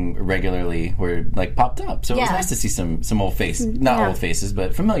anything regularly were popped up. So it was nice to see some old faces, not old faces,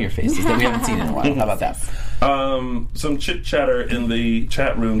 but familiar faces that we haven't seen in a while. How about that? Some chit chatter in the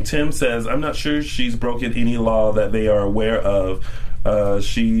chat room. Tim says, "I'm not sure she's broken any law that they are aware of.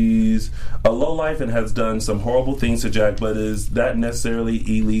 She's a lowlife and has done some horrible things to Jack, but is that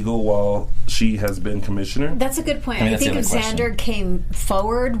necessarily illegal while she has been commissioner?" That's a good point. I think if Xander came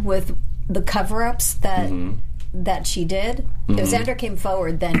forward with the cover-ups that she did, if Xander came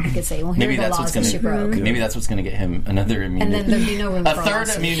forward, then he could say, well, here are the laws that she broke. Maybe that's what's going to get him another immunity. And then there'd be no room for a third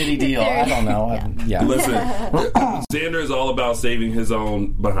immunity deal. I don't know. Listen, Xander is all about saving his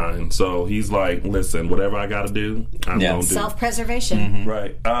own behind. So he's like, listen, whatever I got to do, I'm going to do. Self-preservation.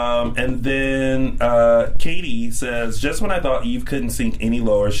 Right. And then Katie says, just when I thought Eve couldn't sink any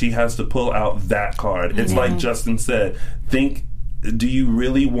lower, she has to pull out that card. It's like Justin said, do you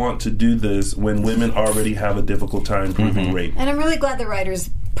really want to do this when women already have a difficult time proving rape? And I'm really glad the writers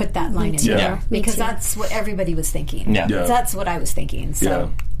put that line in there. Because that's what everybody was thinking. Yeah. That's what I was thinking.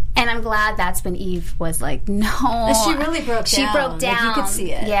 So. And I'm glad that's when Eve was like, no. She really broke down. She broke down. You could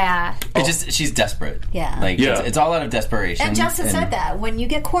see it. Yeah. She's desperate. Yeah. It's all out of desperation. And Justin said that. When you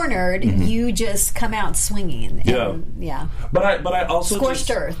get cornered, you just come out swinging. Yeah. But I also scorched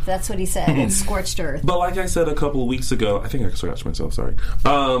earth. That's what he said. It's scorched earth. But like I said a couple of weeks ago, I think I scratched myself, sorry.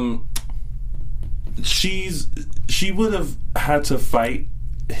 She would have had to fight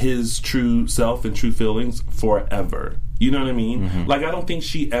his true self and true feelings forever. You know what I mean? I don't think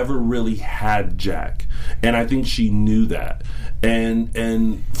she ever really had Jack, and I think she knew that.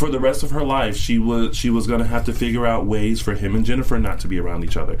 And for the rest of her life, she was going to have to figure out ways for him and Jennifer not to be around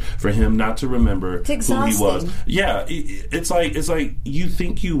each other, for him not to remember who he was. Yeah, it's like you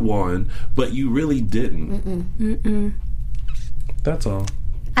think you won, but you really didn't. That's all.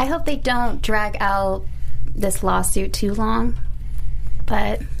 I hope they don't drag out this lawsuit too long.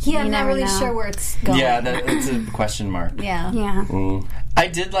 But I'm not really sure where it's going. Yeah, that's a question mark. Yeah. I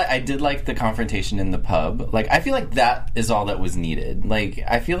did like the confrontation in the pub. I feel like that is all that was needed.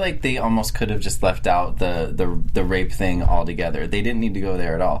 I feel like they almost could have just left out the rape thing altogether. They didn't need to go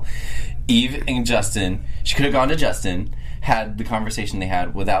there at all. Eve and Justin, she could have gone to Justin, had the conversation they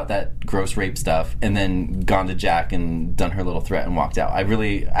had without that gross rape stuff, and then gone to Jack and done her little threat and walked out.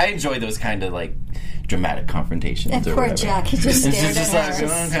 I enjoy those kind of dramatic confrontations. And poor Jack, he just stared at her.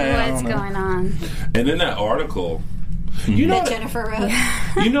 What's going on? And then that article, that Jennifer wrote.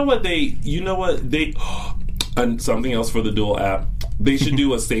 You know what they and something else for the Dual app. They should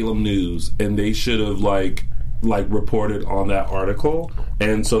do a Salem News, and they should have reported on that article,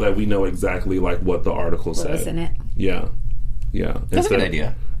 and so that we know exactly what the article said. What was in it? Yeah. That's a good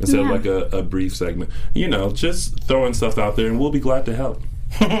idea. Instead of a brief segment. Just throwing stuff out there, and we'll be glad to help.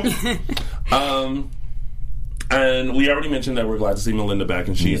 And we already mentioned that we're glad to see Melinda back,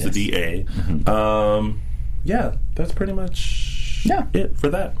 and she's the DA. That's pretty much it for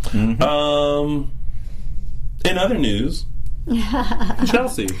that. In other news,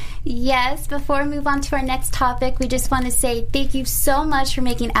 Chelsea. Yes, before we move on to our next topic, we just want to say thank you so much for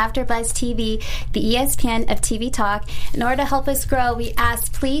making AfterBuzz TV the ESPN of TV Talk. In order to help us grow, we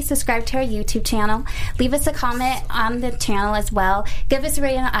ask please subscribe to our YouTube channel. Leave us a comment on the channel as well. Give us a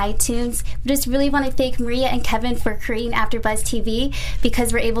rating on iTunes. We just really want to thank Maria and Kevin for creating AfterBuzz TV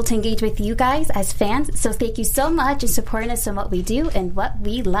because we're able to engage with you guys as fans. So thank you so much and supporting us in what we do and what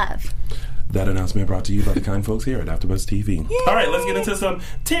we love. That announcement brought to you by the kind folks here at AfterBuzz TV. Yay! All right, let's get into some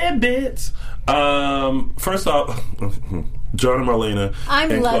tidbits. First off, John and Marlena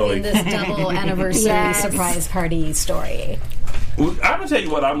I'm and loving Chloe. this double anniversary surprise party story. I'm going to tell you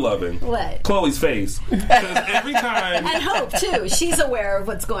what I'm loving. What? Chloe's face. Because every time... And Hope, too. She's aware of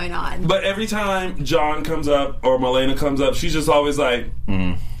what's going on. But every time John comes up or Marlena comes up, she's just always like,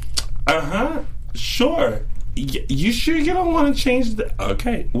 sure. You sure you don't want to change the...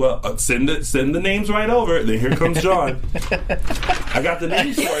 Okay, well, send the names right over. Then here comes John. I got the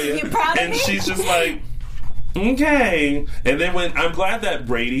names for you. You proud of me? She's just like, okay. And then I'm glad that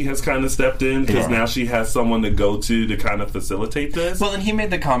Brady has kind of stepped in because now she has someone to go to kind of facilitate this. Well, and he made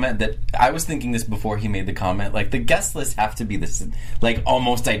the comment that I was thinking this before he made the comment. The guest lists have to be this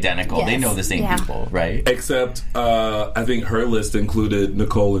almost identical. Yes. They know the same people, right? Except I think her list included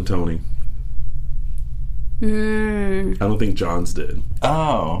Nicole and Tony. I don't think John's did.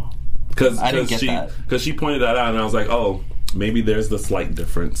 Oh. Because I didn't get that. Because she pointed that out, and I was like, oh, maybe there's the slight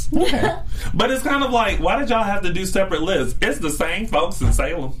difference. Okay. But it's kind of like, why did y'all have to do separate lists? It's the same folks in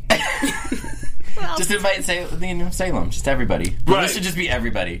Salem. Just invite Salem, just everybody. Right. This should just be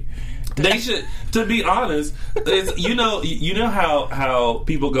everybody. They should, to be honest, it's, you know how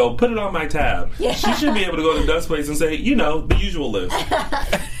people go, put it on my tab. Yeah. She should be able to go to Doug's place and say, the usual list.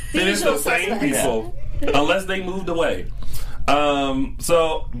 And it's the same people, unless they moved away.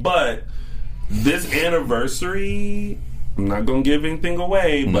 But this anniversary, I'm not going to give anything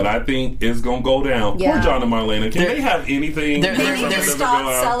away, but I think it's going to go down. Yeah. Poor John and Marlena. Can they have anything? They're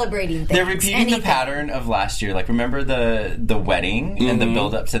stop celebrating things. They're repeating the pattern of last year. Like, remember the wedding and the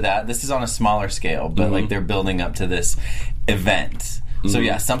build up to that? This is on a smaller scale, but like they're building up to this event. So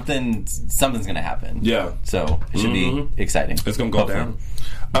yeah, something's going to happen. Yeah. So it should be exciting. It's going to go down.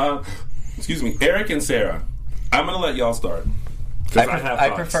 Excuse me. Eric and Sarah, I'm going to let y'all start.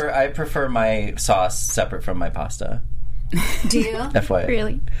 I prefer my sauce separate from my pasta. Do you? FYI.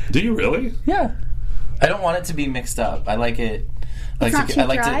 Really? Do you really? Yeah. I don't want it to be mixed up. I like it.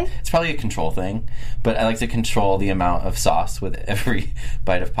 It's probably a control thing, but I like to control the amount of sauce with every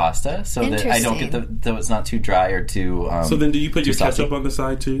bite of pasta, so that I don't get though it's not too dry or too. So then, do you put your saucy. ketchup on the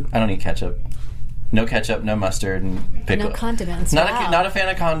side too? I don't eat ketchup. No ketchup, no mustard, and pickle. No condiments. Not a fan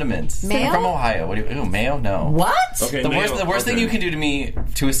of condiments. Mayo? I'm from Ohio. Mayo? No. What? Okay, the worst thing you can do to me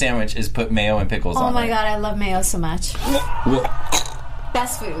to a sandwich is put mayo and pickles on it. Oh my god, I love mayo so much.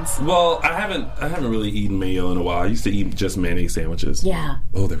 Best foods. Well, I haven't really eaten mayo in a while. I used to eat just mayonnaise sandwiches. Yeah.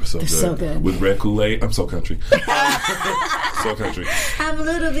 Oh, they were so good. So good. With red Kool-Aid. I'm so country. So country. I'm a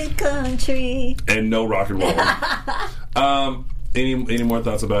little bit country. And no rock and roll. Any more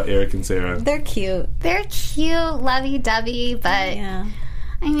thoughts about Eric and Sarah? They're cute. They're cute, lovey-dovey, but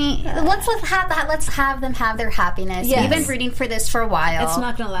I mean, let's have them have their happiness. Yes. We've been rooting for this for a while. It's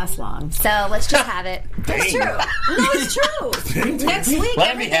not going to last long. So let's just have it. That's true. No, it's true. Next week,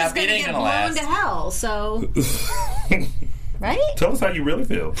 everything's going to get blown to hell. So, right? Tell us how you really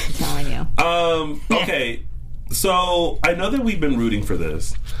feel. I'm telling you. Okay. So I know that we've been rooting for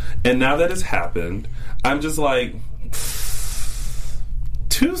this, and now that it's happened, I'm just like,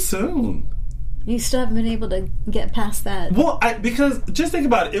 too soon. You still haven't been able to get past that. Well, because just think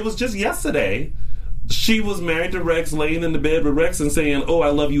about it. It was just yesterday. She was married to Rex, laying in the bed with Rex and saying, "Oh, I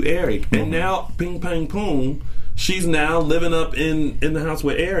love you, Eric." Mm-hmm. And now, ping, pang, boom, she's now living up in the house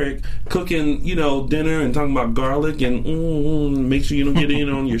with Eric, cooking, dinner and talking about garlic and make sure you don't get in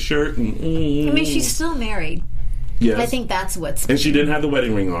on your shirt. And I mean, she's still married. Yes. I think that's what's... And she didn't have the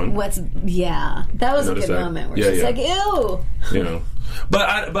wedding ring on. That was a good moment where she's like, ew.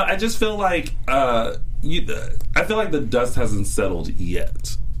 But I just feel like I feel like the dust hasn't settled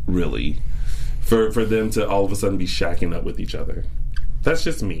yet, really, for them to all of a sudden be shacking up with each other. That's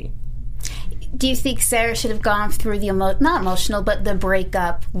just me. Do you think Sarah should have gone through the not emotional, but the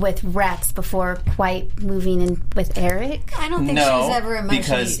breakup with Rex before quite moving in with Eric? I don't think she's ever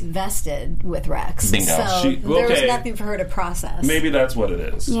emotionally vested with Rex. Bingo. So there was nothing for her to process. Maybe that's what it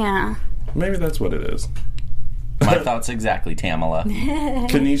is. Yeah. Maybe that's what it is. My thoughts exactly, Tamala.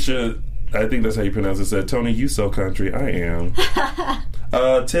 Kanisha, I think that's how you pronounce it, said, "Tony, you so country." I am.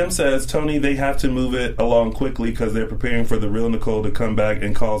 Tim says, "Tony, they have to move it along quickly because they're preparing for the real Nicole to come back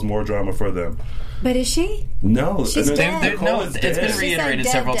and cause more drama for them." But is she? No. She's dead. It's been reiterated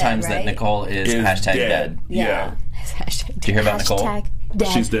several times that Nicole is hashtag dead. Yeah. Did you hear about Nicole? Dead.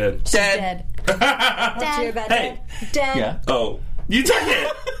 She's dead. Dead. Did you hear about dead? Dead. Yeah. Oh. You took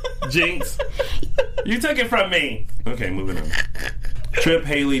it, Jinx. You took it from me. Okay, moving on. Trip,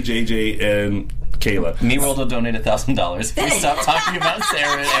 Haley, JJ, and Kayla. Me World will donate $1,000 if we stop talking about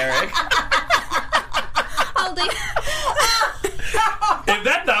Sarah and Eric. If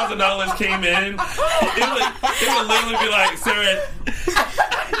that $1,000 came in, it would literally be like, Sarah.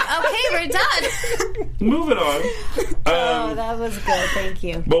 Okay, we're done. Moving on. That was good. Thank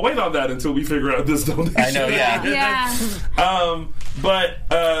you. But wait on that until we figure out this donation. I know, yeah.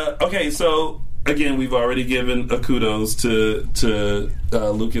 Okay, so again, we've already given a kudos to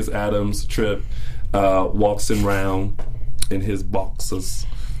Lucas Adams. Trip waltzing around in his boxes,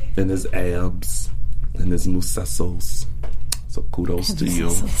 in his abs, in his muscles. So kudos to you.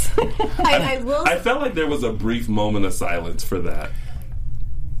 I felt like there was a brief moment of silence for that.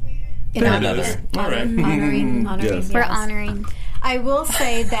 In honor. All right. Honoring. Yes. We're honoring. I will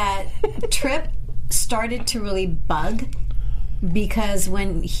say that Trip started to really bug because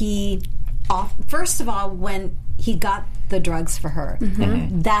when first of all, when he got the drugs for her,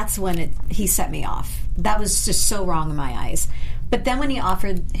 that's when he set me off. That was just so wrong in my eyes. But then when he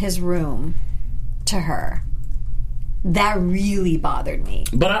offered his room to her, That really bothered me.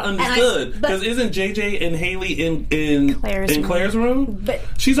 But I understood because isn't JJ and Haley in Claire's room? But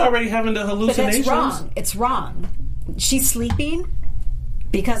she's already having the hallucinations. But that's wrong. It's wrong. She's sleeping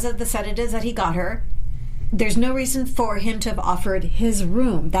because of the sedatives that he got her. There's no reason for him to have offered his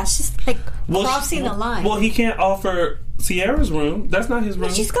room. That's just like crossing the line. Well, he can't offer Sierra's room. That's not his room.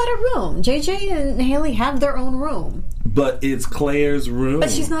 But she's got a room. JJ and Haley have their own room. But it's Claire's room.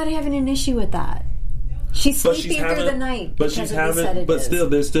 But she's not having an issue with that. She's sleeping through the night. But still,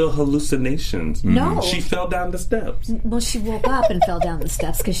 there's still hallucinations. No. She fell down the steps. Well, she woke up and fell down the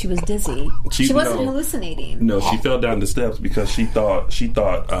steps because she was dizzy. She wasn't hallucinating. No, she fell down the steps because she thought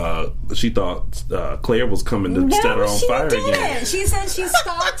Claire was coming to set her on fire again. She said she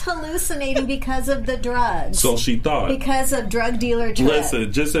stopped hallucinating because of the drugs. So she thought. Because of drug dealer Trip.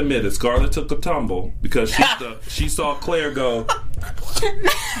 Listen, just admit it. Scarlett took a tumble because she saw Claire go.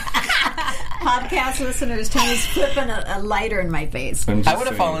 Podcast listeners, Tony's flipping a lighter in my face. I would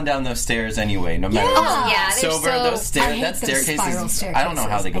have fallen down those stairs anyway, no matter sober. Those stairs, that staircase is. I don't know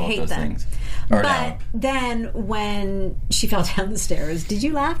how they go up those things. But then when she fell down the stairs, did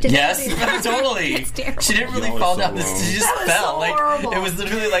you laugh? Yes, totally. She didn't really fall down the stairs. She just fell. Horrible. It was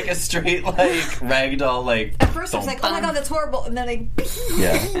literally like a straight ragdoll. At first I was like, oh my god, that's horrible. And then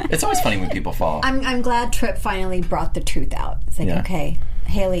yeah. It's always funny when people fall. I'm glad Tripp finally brought the truth out. It's like, okay,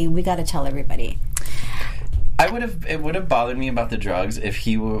 Haley, we got to tell everybody. It would have bothered me about the drugs if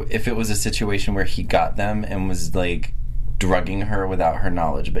it was a situation where he got them and was like drugging her without her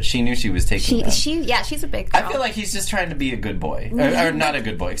knowledge, but she knew she was taking them. She's a big girl. I feel like he's just trying to be a good boy, or not a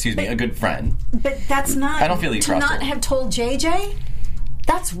good boy. Excuse me, a good friend. But that's not. I don't feel you to not have told JJ.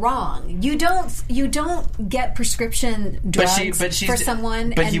 That's wrong. You don't get prescription drugs for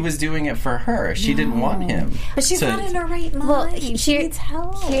someone. But he was doing it for her. She didn't want him. But she's not in her right mind. Well, she needs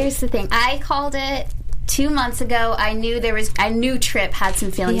help. Here's the thing. I called it 2 months ago. I knew Tripp had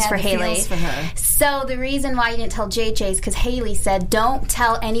some feelings for Haley. For her. So the reason why I didn't tell JJ is because Haley said, "Don't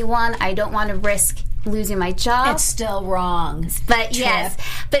tell anyone. I don't want to risk losing my job." It's still wrong. But yes,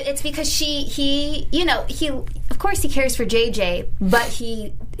 but it's because he of course he cares for JJ, but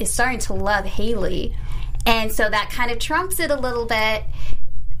he is starting to love Haley, and so that kind of trumps it a little bit.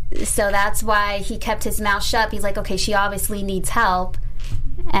 So that's why he kept his mouth shut. He's like, okay, she obviously needs help,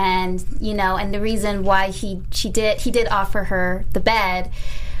 and and the reason why he did offer her the bed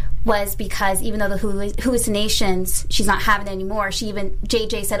was because even though the hallucinations, she's not having it anymore.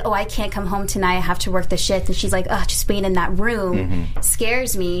 JJ said, "Oh, I can't come home tonight. I have to work the shift." And she's like, "Oh, just being in that room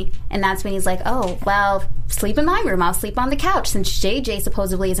scares me." And that's when he's like, "Oh, well, sleep in my room. I'll sleep on the couch since JJ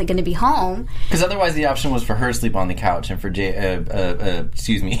supposedly isn't going to be home." Because otherwise, the option was for her to sleep on the couch and for Tripp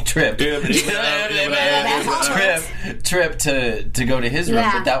to go to his room.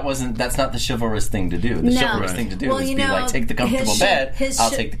 But that's not the chivalrous thing to do. The chivalrous thing to do is be like, take the comfortable bed.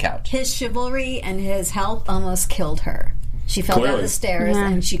 I'll take the couch. His chivalry and his help almost killed her. She fell down the stairs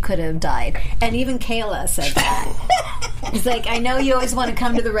and she could have died. And even Kayla said that. He's like, I know you always want to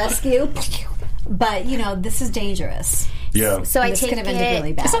come to the rescue, but this is dangerous. Yeah. So this could have ended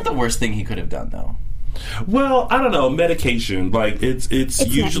really bad. It's not the worst thing he could have done, though. Well, I don't know. Medication, like it's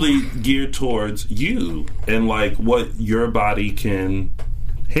usually geared towards you and like what your body can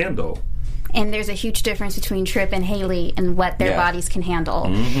handle. And there's a huge difference between Tripp and Haley and what their bodies can handle.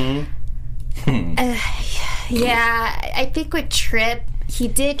 I think with Tripp, he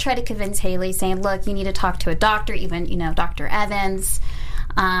did try to convince Haley, saying, "Look, you need to talk to a doctor, even Dr. Evans,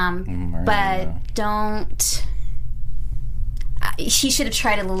 but don't." He should have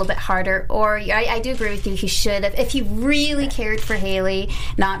tried a little bit harder. Or I do agree with you. He should have, if he really cared for Haley,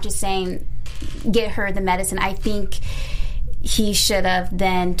 not just saying get her the medicine. I think he should have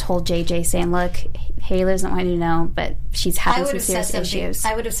then told JJ, saying, "Look, Haley doesn't want you to know, but she's having some serious issues."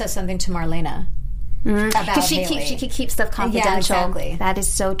 I would have said something to Marlena about Haley. She could keep stuff confidential. Yeah, exactly. That is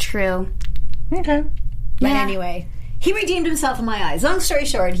so true. Okay. But anyway, he redeemed himself in my eyes. Long story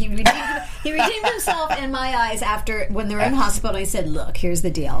short, he redeemed himself in my eyes when they were in the hospital. I said, "Look, here's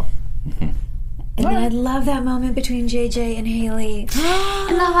the deal." And then I love that moment between JJ and Haley in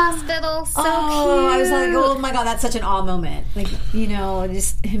the hospital. So cute. I was like, oh my god, that's such an awe moment. Like,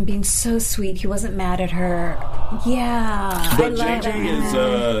 just him being so sweet. He wasn't mad at her. Yeah. But JJ is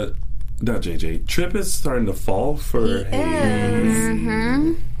not JJ. Tripp is starting to fall for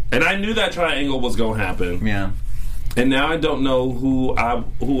Haley. And I knew that triangle was gonna happen. Yeah. And now I don't know who I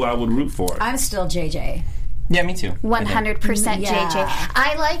would root for. I'm still JJ. Yeah, me too. 100% JJ.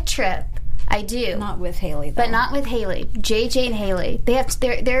 I like Tripp. I do. Not with Haley, though. But not with Haley. JJ and Haley.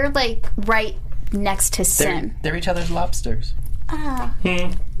 They're like right next to Sim. They're each other's lobsters. Ah.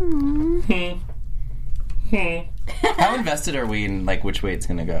 How invested are we in like which way it's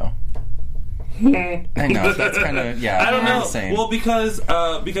going to go? I know that's kind of I don't know. Insane. Well, because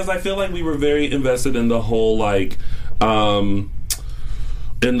I feel like we were very invested in the whole like the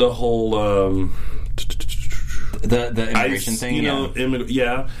immigration thing, you know,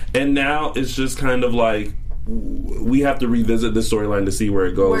 and now it's just kind of like we have to revisit the storyline to see where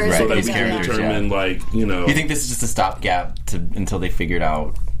it goes, so that we can determine, like, you know. You think this is just a stopgap until they figured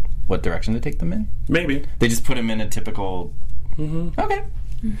out what direction to take them in? Maybe they just put them in a typical. Okay.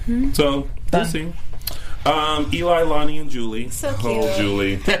 Mm-hmm. So we'll see. Eli, Lonnie, and Julie. So cute. Oh,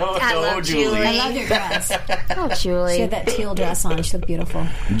 Julie. I love Julie. I love your dress. Oh, Julie. She had that teal dress on. She looked beautiful.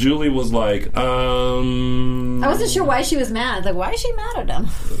 Julie was like, I wasn't sure why she was mad. Like, why is she mad at him?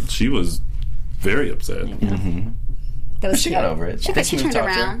 She was very upset. Mm-hmm. She got over it. She turned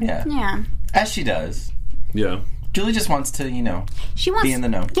around. Yeah. As she does. Yeah. Julie just wants to, she wants be in the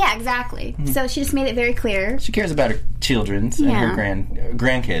know. Yeah, exactly. Mm-hmm. So she just made it very clear. She cares about her children and her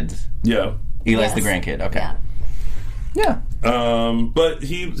grandkids. Yeah. Eli's the grandkid. Okay. Yeah. But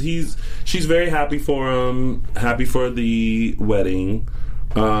she's very happy for him. Happy for the wedding.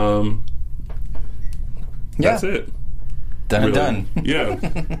 That's it. Done and done. Yeah.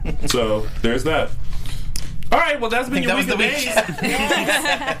 So there's that. All right, well, that's been your week of days. I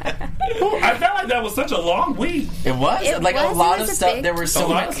felt like that was such a long week. It was? A lot of stuff. There was a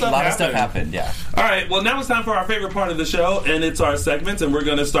lot of stuff happened, yeah. All right, well, now it's time for our favorite part of the show, and it's our segments, and we're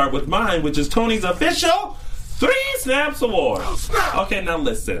going to start with mine, which is Tony's official 3 Snaps Award. Okay, now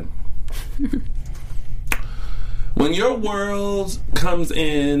listen. When your world comes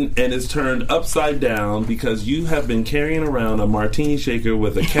in and is turned upside down because you have been carrying around a martini shaker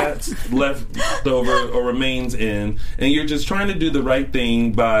with a cat's leftover or remains in, and you're just trying to do the right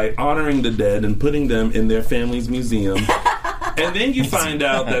thing by honoring the dead and putting them in their family's museum, and then you find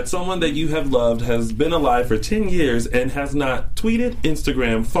out that someone that you have loved has been alive for 10 years and has not tweeted,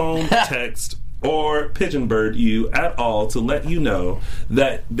 Instagram, phone, text, or pigeon bird you at all to let you know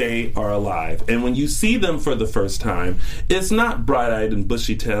that they are alive. And when you see them for the first time, it's not bright-eyed and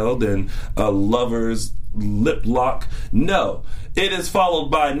bushy-tailed and a lover's lip lock. No, it is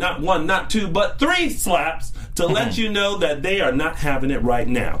followed by not 1, not 2, but 3 slaps to let you know that they are not having it right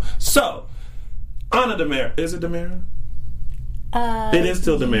now. So, Anna DiMera. Is it DiMera? It is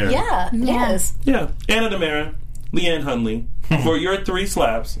still DiMera. Yeah, it is. Yeah. Anna DiMera, Leanne Hunley. For your 3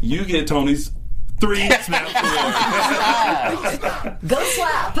 slaps, you get Tony's 3 Snaps Award. Go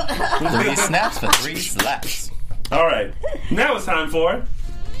slap. 3 snaps for 3 slaps. All right. Now it's time for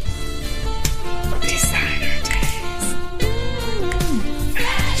Designer Days.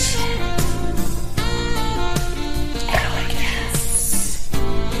 Fashion. Elegance.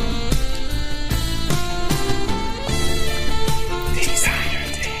 Designer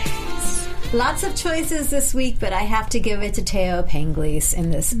Days. Lots of choices this week, but I have to give it to Teo Penglis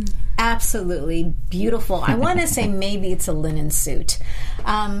in this absolutely beautiful, I want to say maybe it's a linen suit.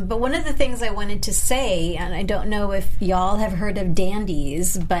 But one of the things I wanted to say, and I don't know if y'all have heard of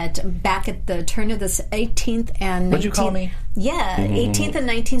dandies, but back at the turn of the 18th and 19th... What'd you call me? Yeah, 18th and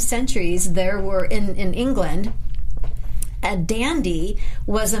 19th centuries, there were, in England... A dandy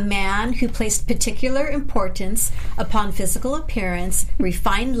was a man who placed particular importance upon physical appearance,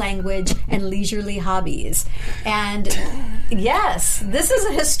 refined language, and leisurely hobbies. And yes, this is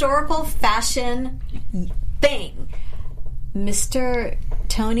a historical fashion thing. Mr.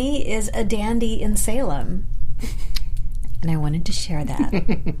 Tony is a dandy in Salem. And I wanted to share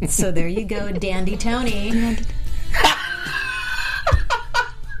that. So there you go, Dandy Tony.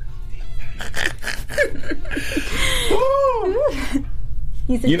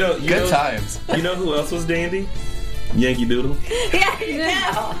 Good times. You know who else was dandy? Yankee Doodle. Yeah, you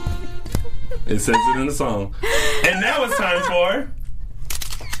know. It says it in the song. And now it's time for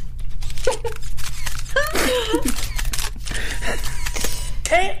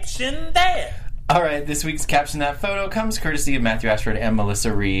Caption That. All right, this week's Caption That Photo comes courtesy of Matthew Ashford and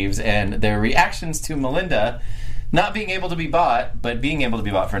Melissa Reeves and their reactions to Melinda not being able to be bought, but being able to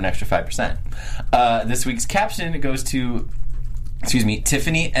be bought for an extra 5%. This week's caption goes to,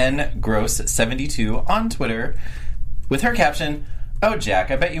 Tiffany N. Gross 72 on Twitter with her caption, "Oh, Jack,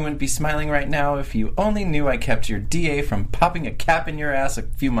 I bet you wouldn't be smiling right now if you only knew I kept your DA from popping a cap in your ass a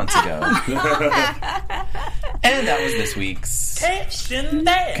few months ago." And that was this week's Caption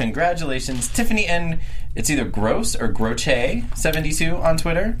That. Congratulations, Tiffany N. It's either Gross or Groche 72 on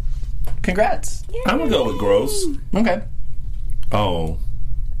Twitter. Congrats. Yay. I'm gonna go with Gross. Okay. Oh,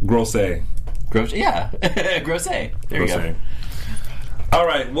 Grosse. Gross. Yeah, Grosse. There you go. All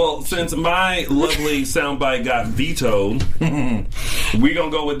right. Well, since my lovely soundbite got vetoed, we're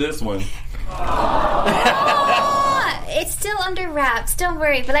gonna go with this one. still under wraps. Don't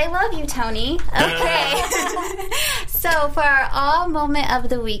worry, but I love you, Tony. Okay. So for our all moment of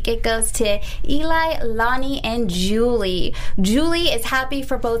the week, it goes to Eli, Lonnie, and Julie. Julie is happy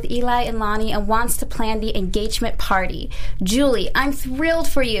for both Eli and Lonnie and wants to plan the engagement party. Julie, I'm thrilled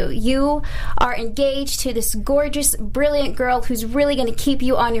for you. You are engaged to this gorgeous, brilliant girl who's really going to keep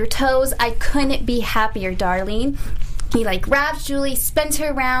you on your toes. I couldn't be happier, darling. He grabs Julie, spins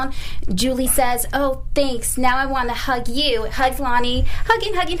her around. Julie says, "Oh, thanks. Now I want to hug you." Hugs Lonnie.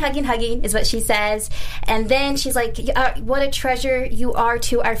 Hugging is what she says. And then she's like, "What a treasure you are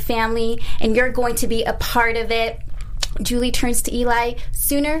to our family, and you're going to be a part of it." Julie turns to Eli.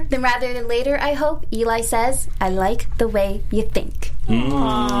 "Sooner than rather than later, I hope." Eli says, "I like the way you think." I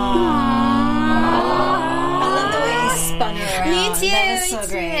love the way you spun her around. Me too. That was so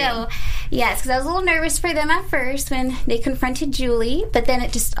great. Yes, because I was a little nervous for them at first when they confronted Julie, but then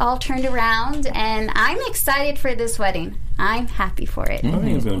it just all turned around, and I'm excited for this wedding. I'm happy for it. I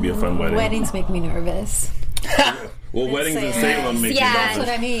think it's going to be a fun wedding. Weddings make me nervous. Well, weddings in Salem make you nervous. That's what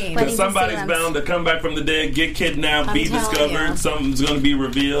I mean. Because somebody's bound to come back from the dead, get kidnapped, be discovered, something's going to be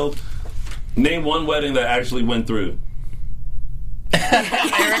revealed. Name one wedding that actually went through. Eric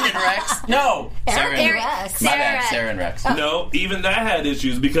and Rex? No. Sarah and Rex. My bad, Sarah and Rex. No, even that had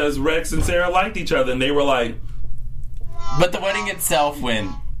issues because Rex and Sarah liked each other and they were like... But the wedding itself went...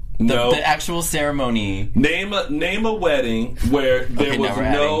 No. The actual ceremony... Name a wedding where there was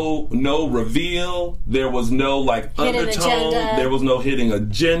no reveal, there was no undertone, there was no hidden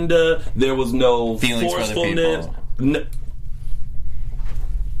agenda, there was no feelings forcefulness.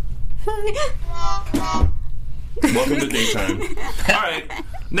 For other people. Welcome to daytime. All right,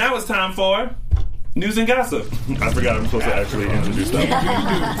 now it's time for news and gossip. I forgot I'm supposed to actually introduce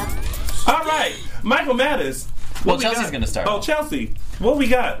that. All right, Michael Mattis. Well, Chelsea's going to start. Oh, Chelsea. What we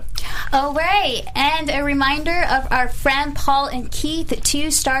got? All right, and a reminder of our friend Paul and Keith, 2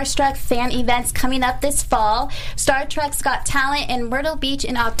 Starstruck fan events coming up this fall. Star Trek's Got Talent in Myrtle Beach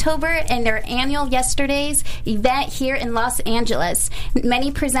in October and their annual Yesterdays event here in Los Angeles.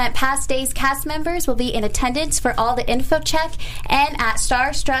 Many Present Past Days cast members will be in attendance for all the info check and at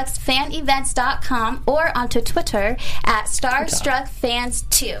starstrucksfanevents.com or onto Twitter at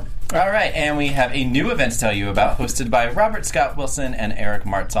StarstruckFans2. All right, and we have a new event to tell you about, hosted by Robert Scott Wilson and Eric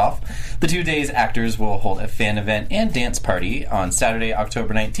Martzoff. The 2 days actors will hold a fan event and dance party on Saturday,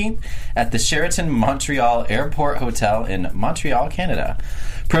 October 19th at the Sheraton Montreal Airport Hotel in Montreal, Canada.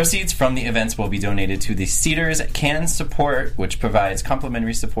 Proceeds from the events will be donated to the Cedars Can Support, which provides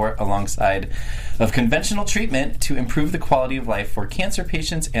complimentary support alongside of conventional treatment to improve the quality of life for cancer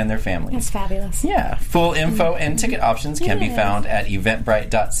patients and their families. That's fabulous. Yeah. Full info and ticket options can be found at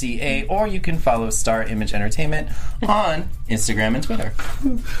eventbrite.ca, or you can follow Star Image Entertainment on Instagram and Twitter.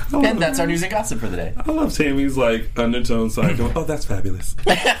 And that's our news and gossip for the day. I love Tammy's undertone side going, "Oh, that's fabulous."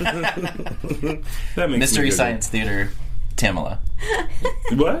 That makes Mystery Science Theater Tamala.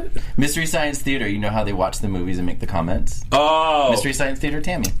 What? Mystery Science Theater. You know how they watch the movies and make the comments? Oh. Mystery Science Theater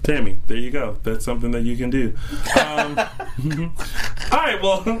Tammy. Tammy, there you go. That's something that you can do. All right,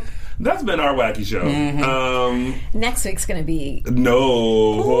 well, that's been our wacky show. Next week's going to be...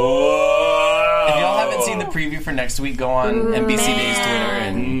 No. If y'all haven't seen the preview for next week, go on NBC Days Twitter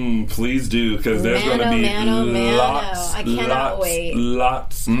and... please do, because there's going to be lots, I cannot wait.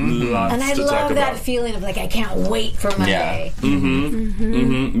 Lots And I to love talk that about. feeling of I can't wait for Monday. Yeah.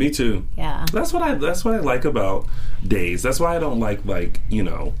 Me too. Yeah. That's what I like about Days. That's why I don't like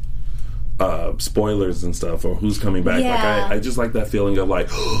spoilers and stuff or who's coming back. Yeah. I just like that feeling of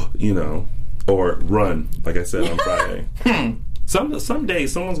or run, like I said on Friday. Some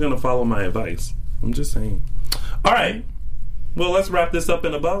days someone's gonna follow my advice. I'm just saying. All right. Well, let's wrap this up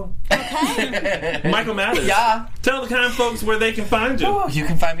in a bow. Okay. Michael Mattis. Yeah. Tell the kind folks where they can find you. Oh, you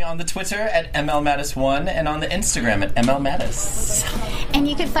can find me on the Twitter at MLMattis1 and on the Instagram at MLMattis. And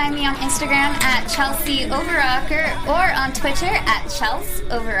you can find me on Instagram at Chelsea Overrocker or on Twitter at Chels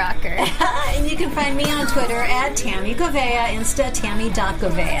Overrocker. And you can find me on Twitter at Tammy Govea, Insta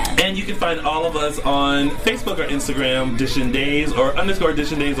Tammy.Govea. And you can find all of us on Facebook or Instagram, Dishin Days or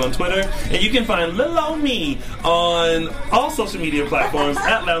 _Dishin Days on Twitter. And you can find little old me on all social media platforms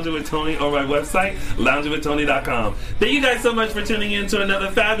at Lounging with Tony or my website, loungingwithtony.com. Thank you guys so much for tuning in to another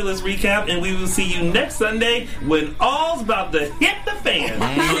fabulous recap, and we will see you next Sunday when all's about to hit the fan.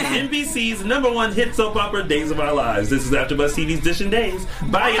 NBC's #1 hit soap opera, Days of Our Lives. This is AfterBuzz TV's Dish and Days.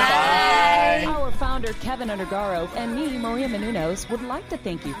 Bye, y'all. Bye. Our founder, Kevin Undergaro, and me, Maria Menounos, would like to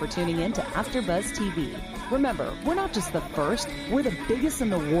thank you for tuning in to AfterBuzz TV. Remember, we're not just the first, we're the biggest in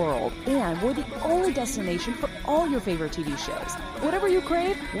the world, and we're the only destination for all your favorite TV shows. Whatever you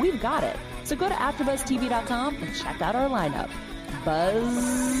crave, we've got it. So go to AfterBuzzTV.com and check out our lineup.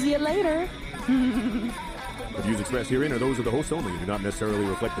 Buzz you later. The views expressed herein are those of the hosts only and do not necessarily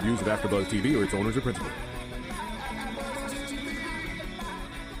reflect the views of AfterBuzz TV or its owners or principals.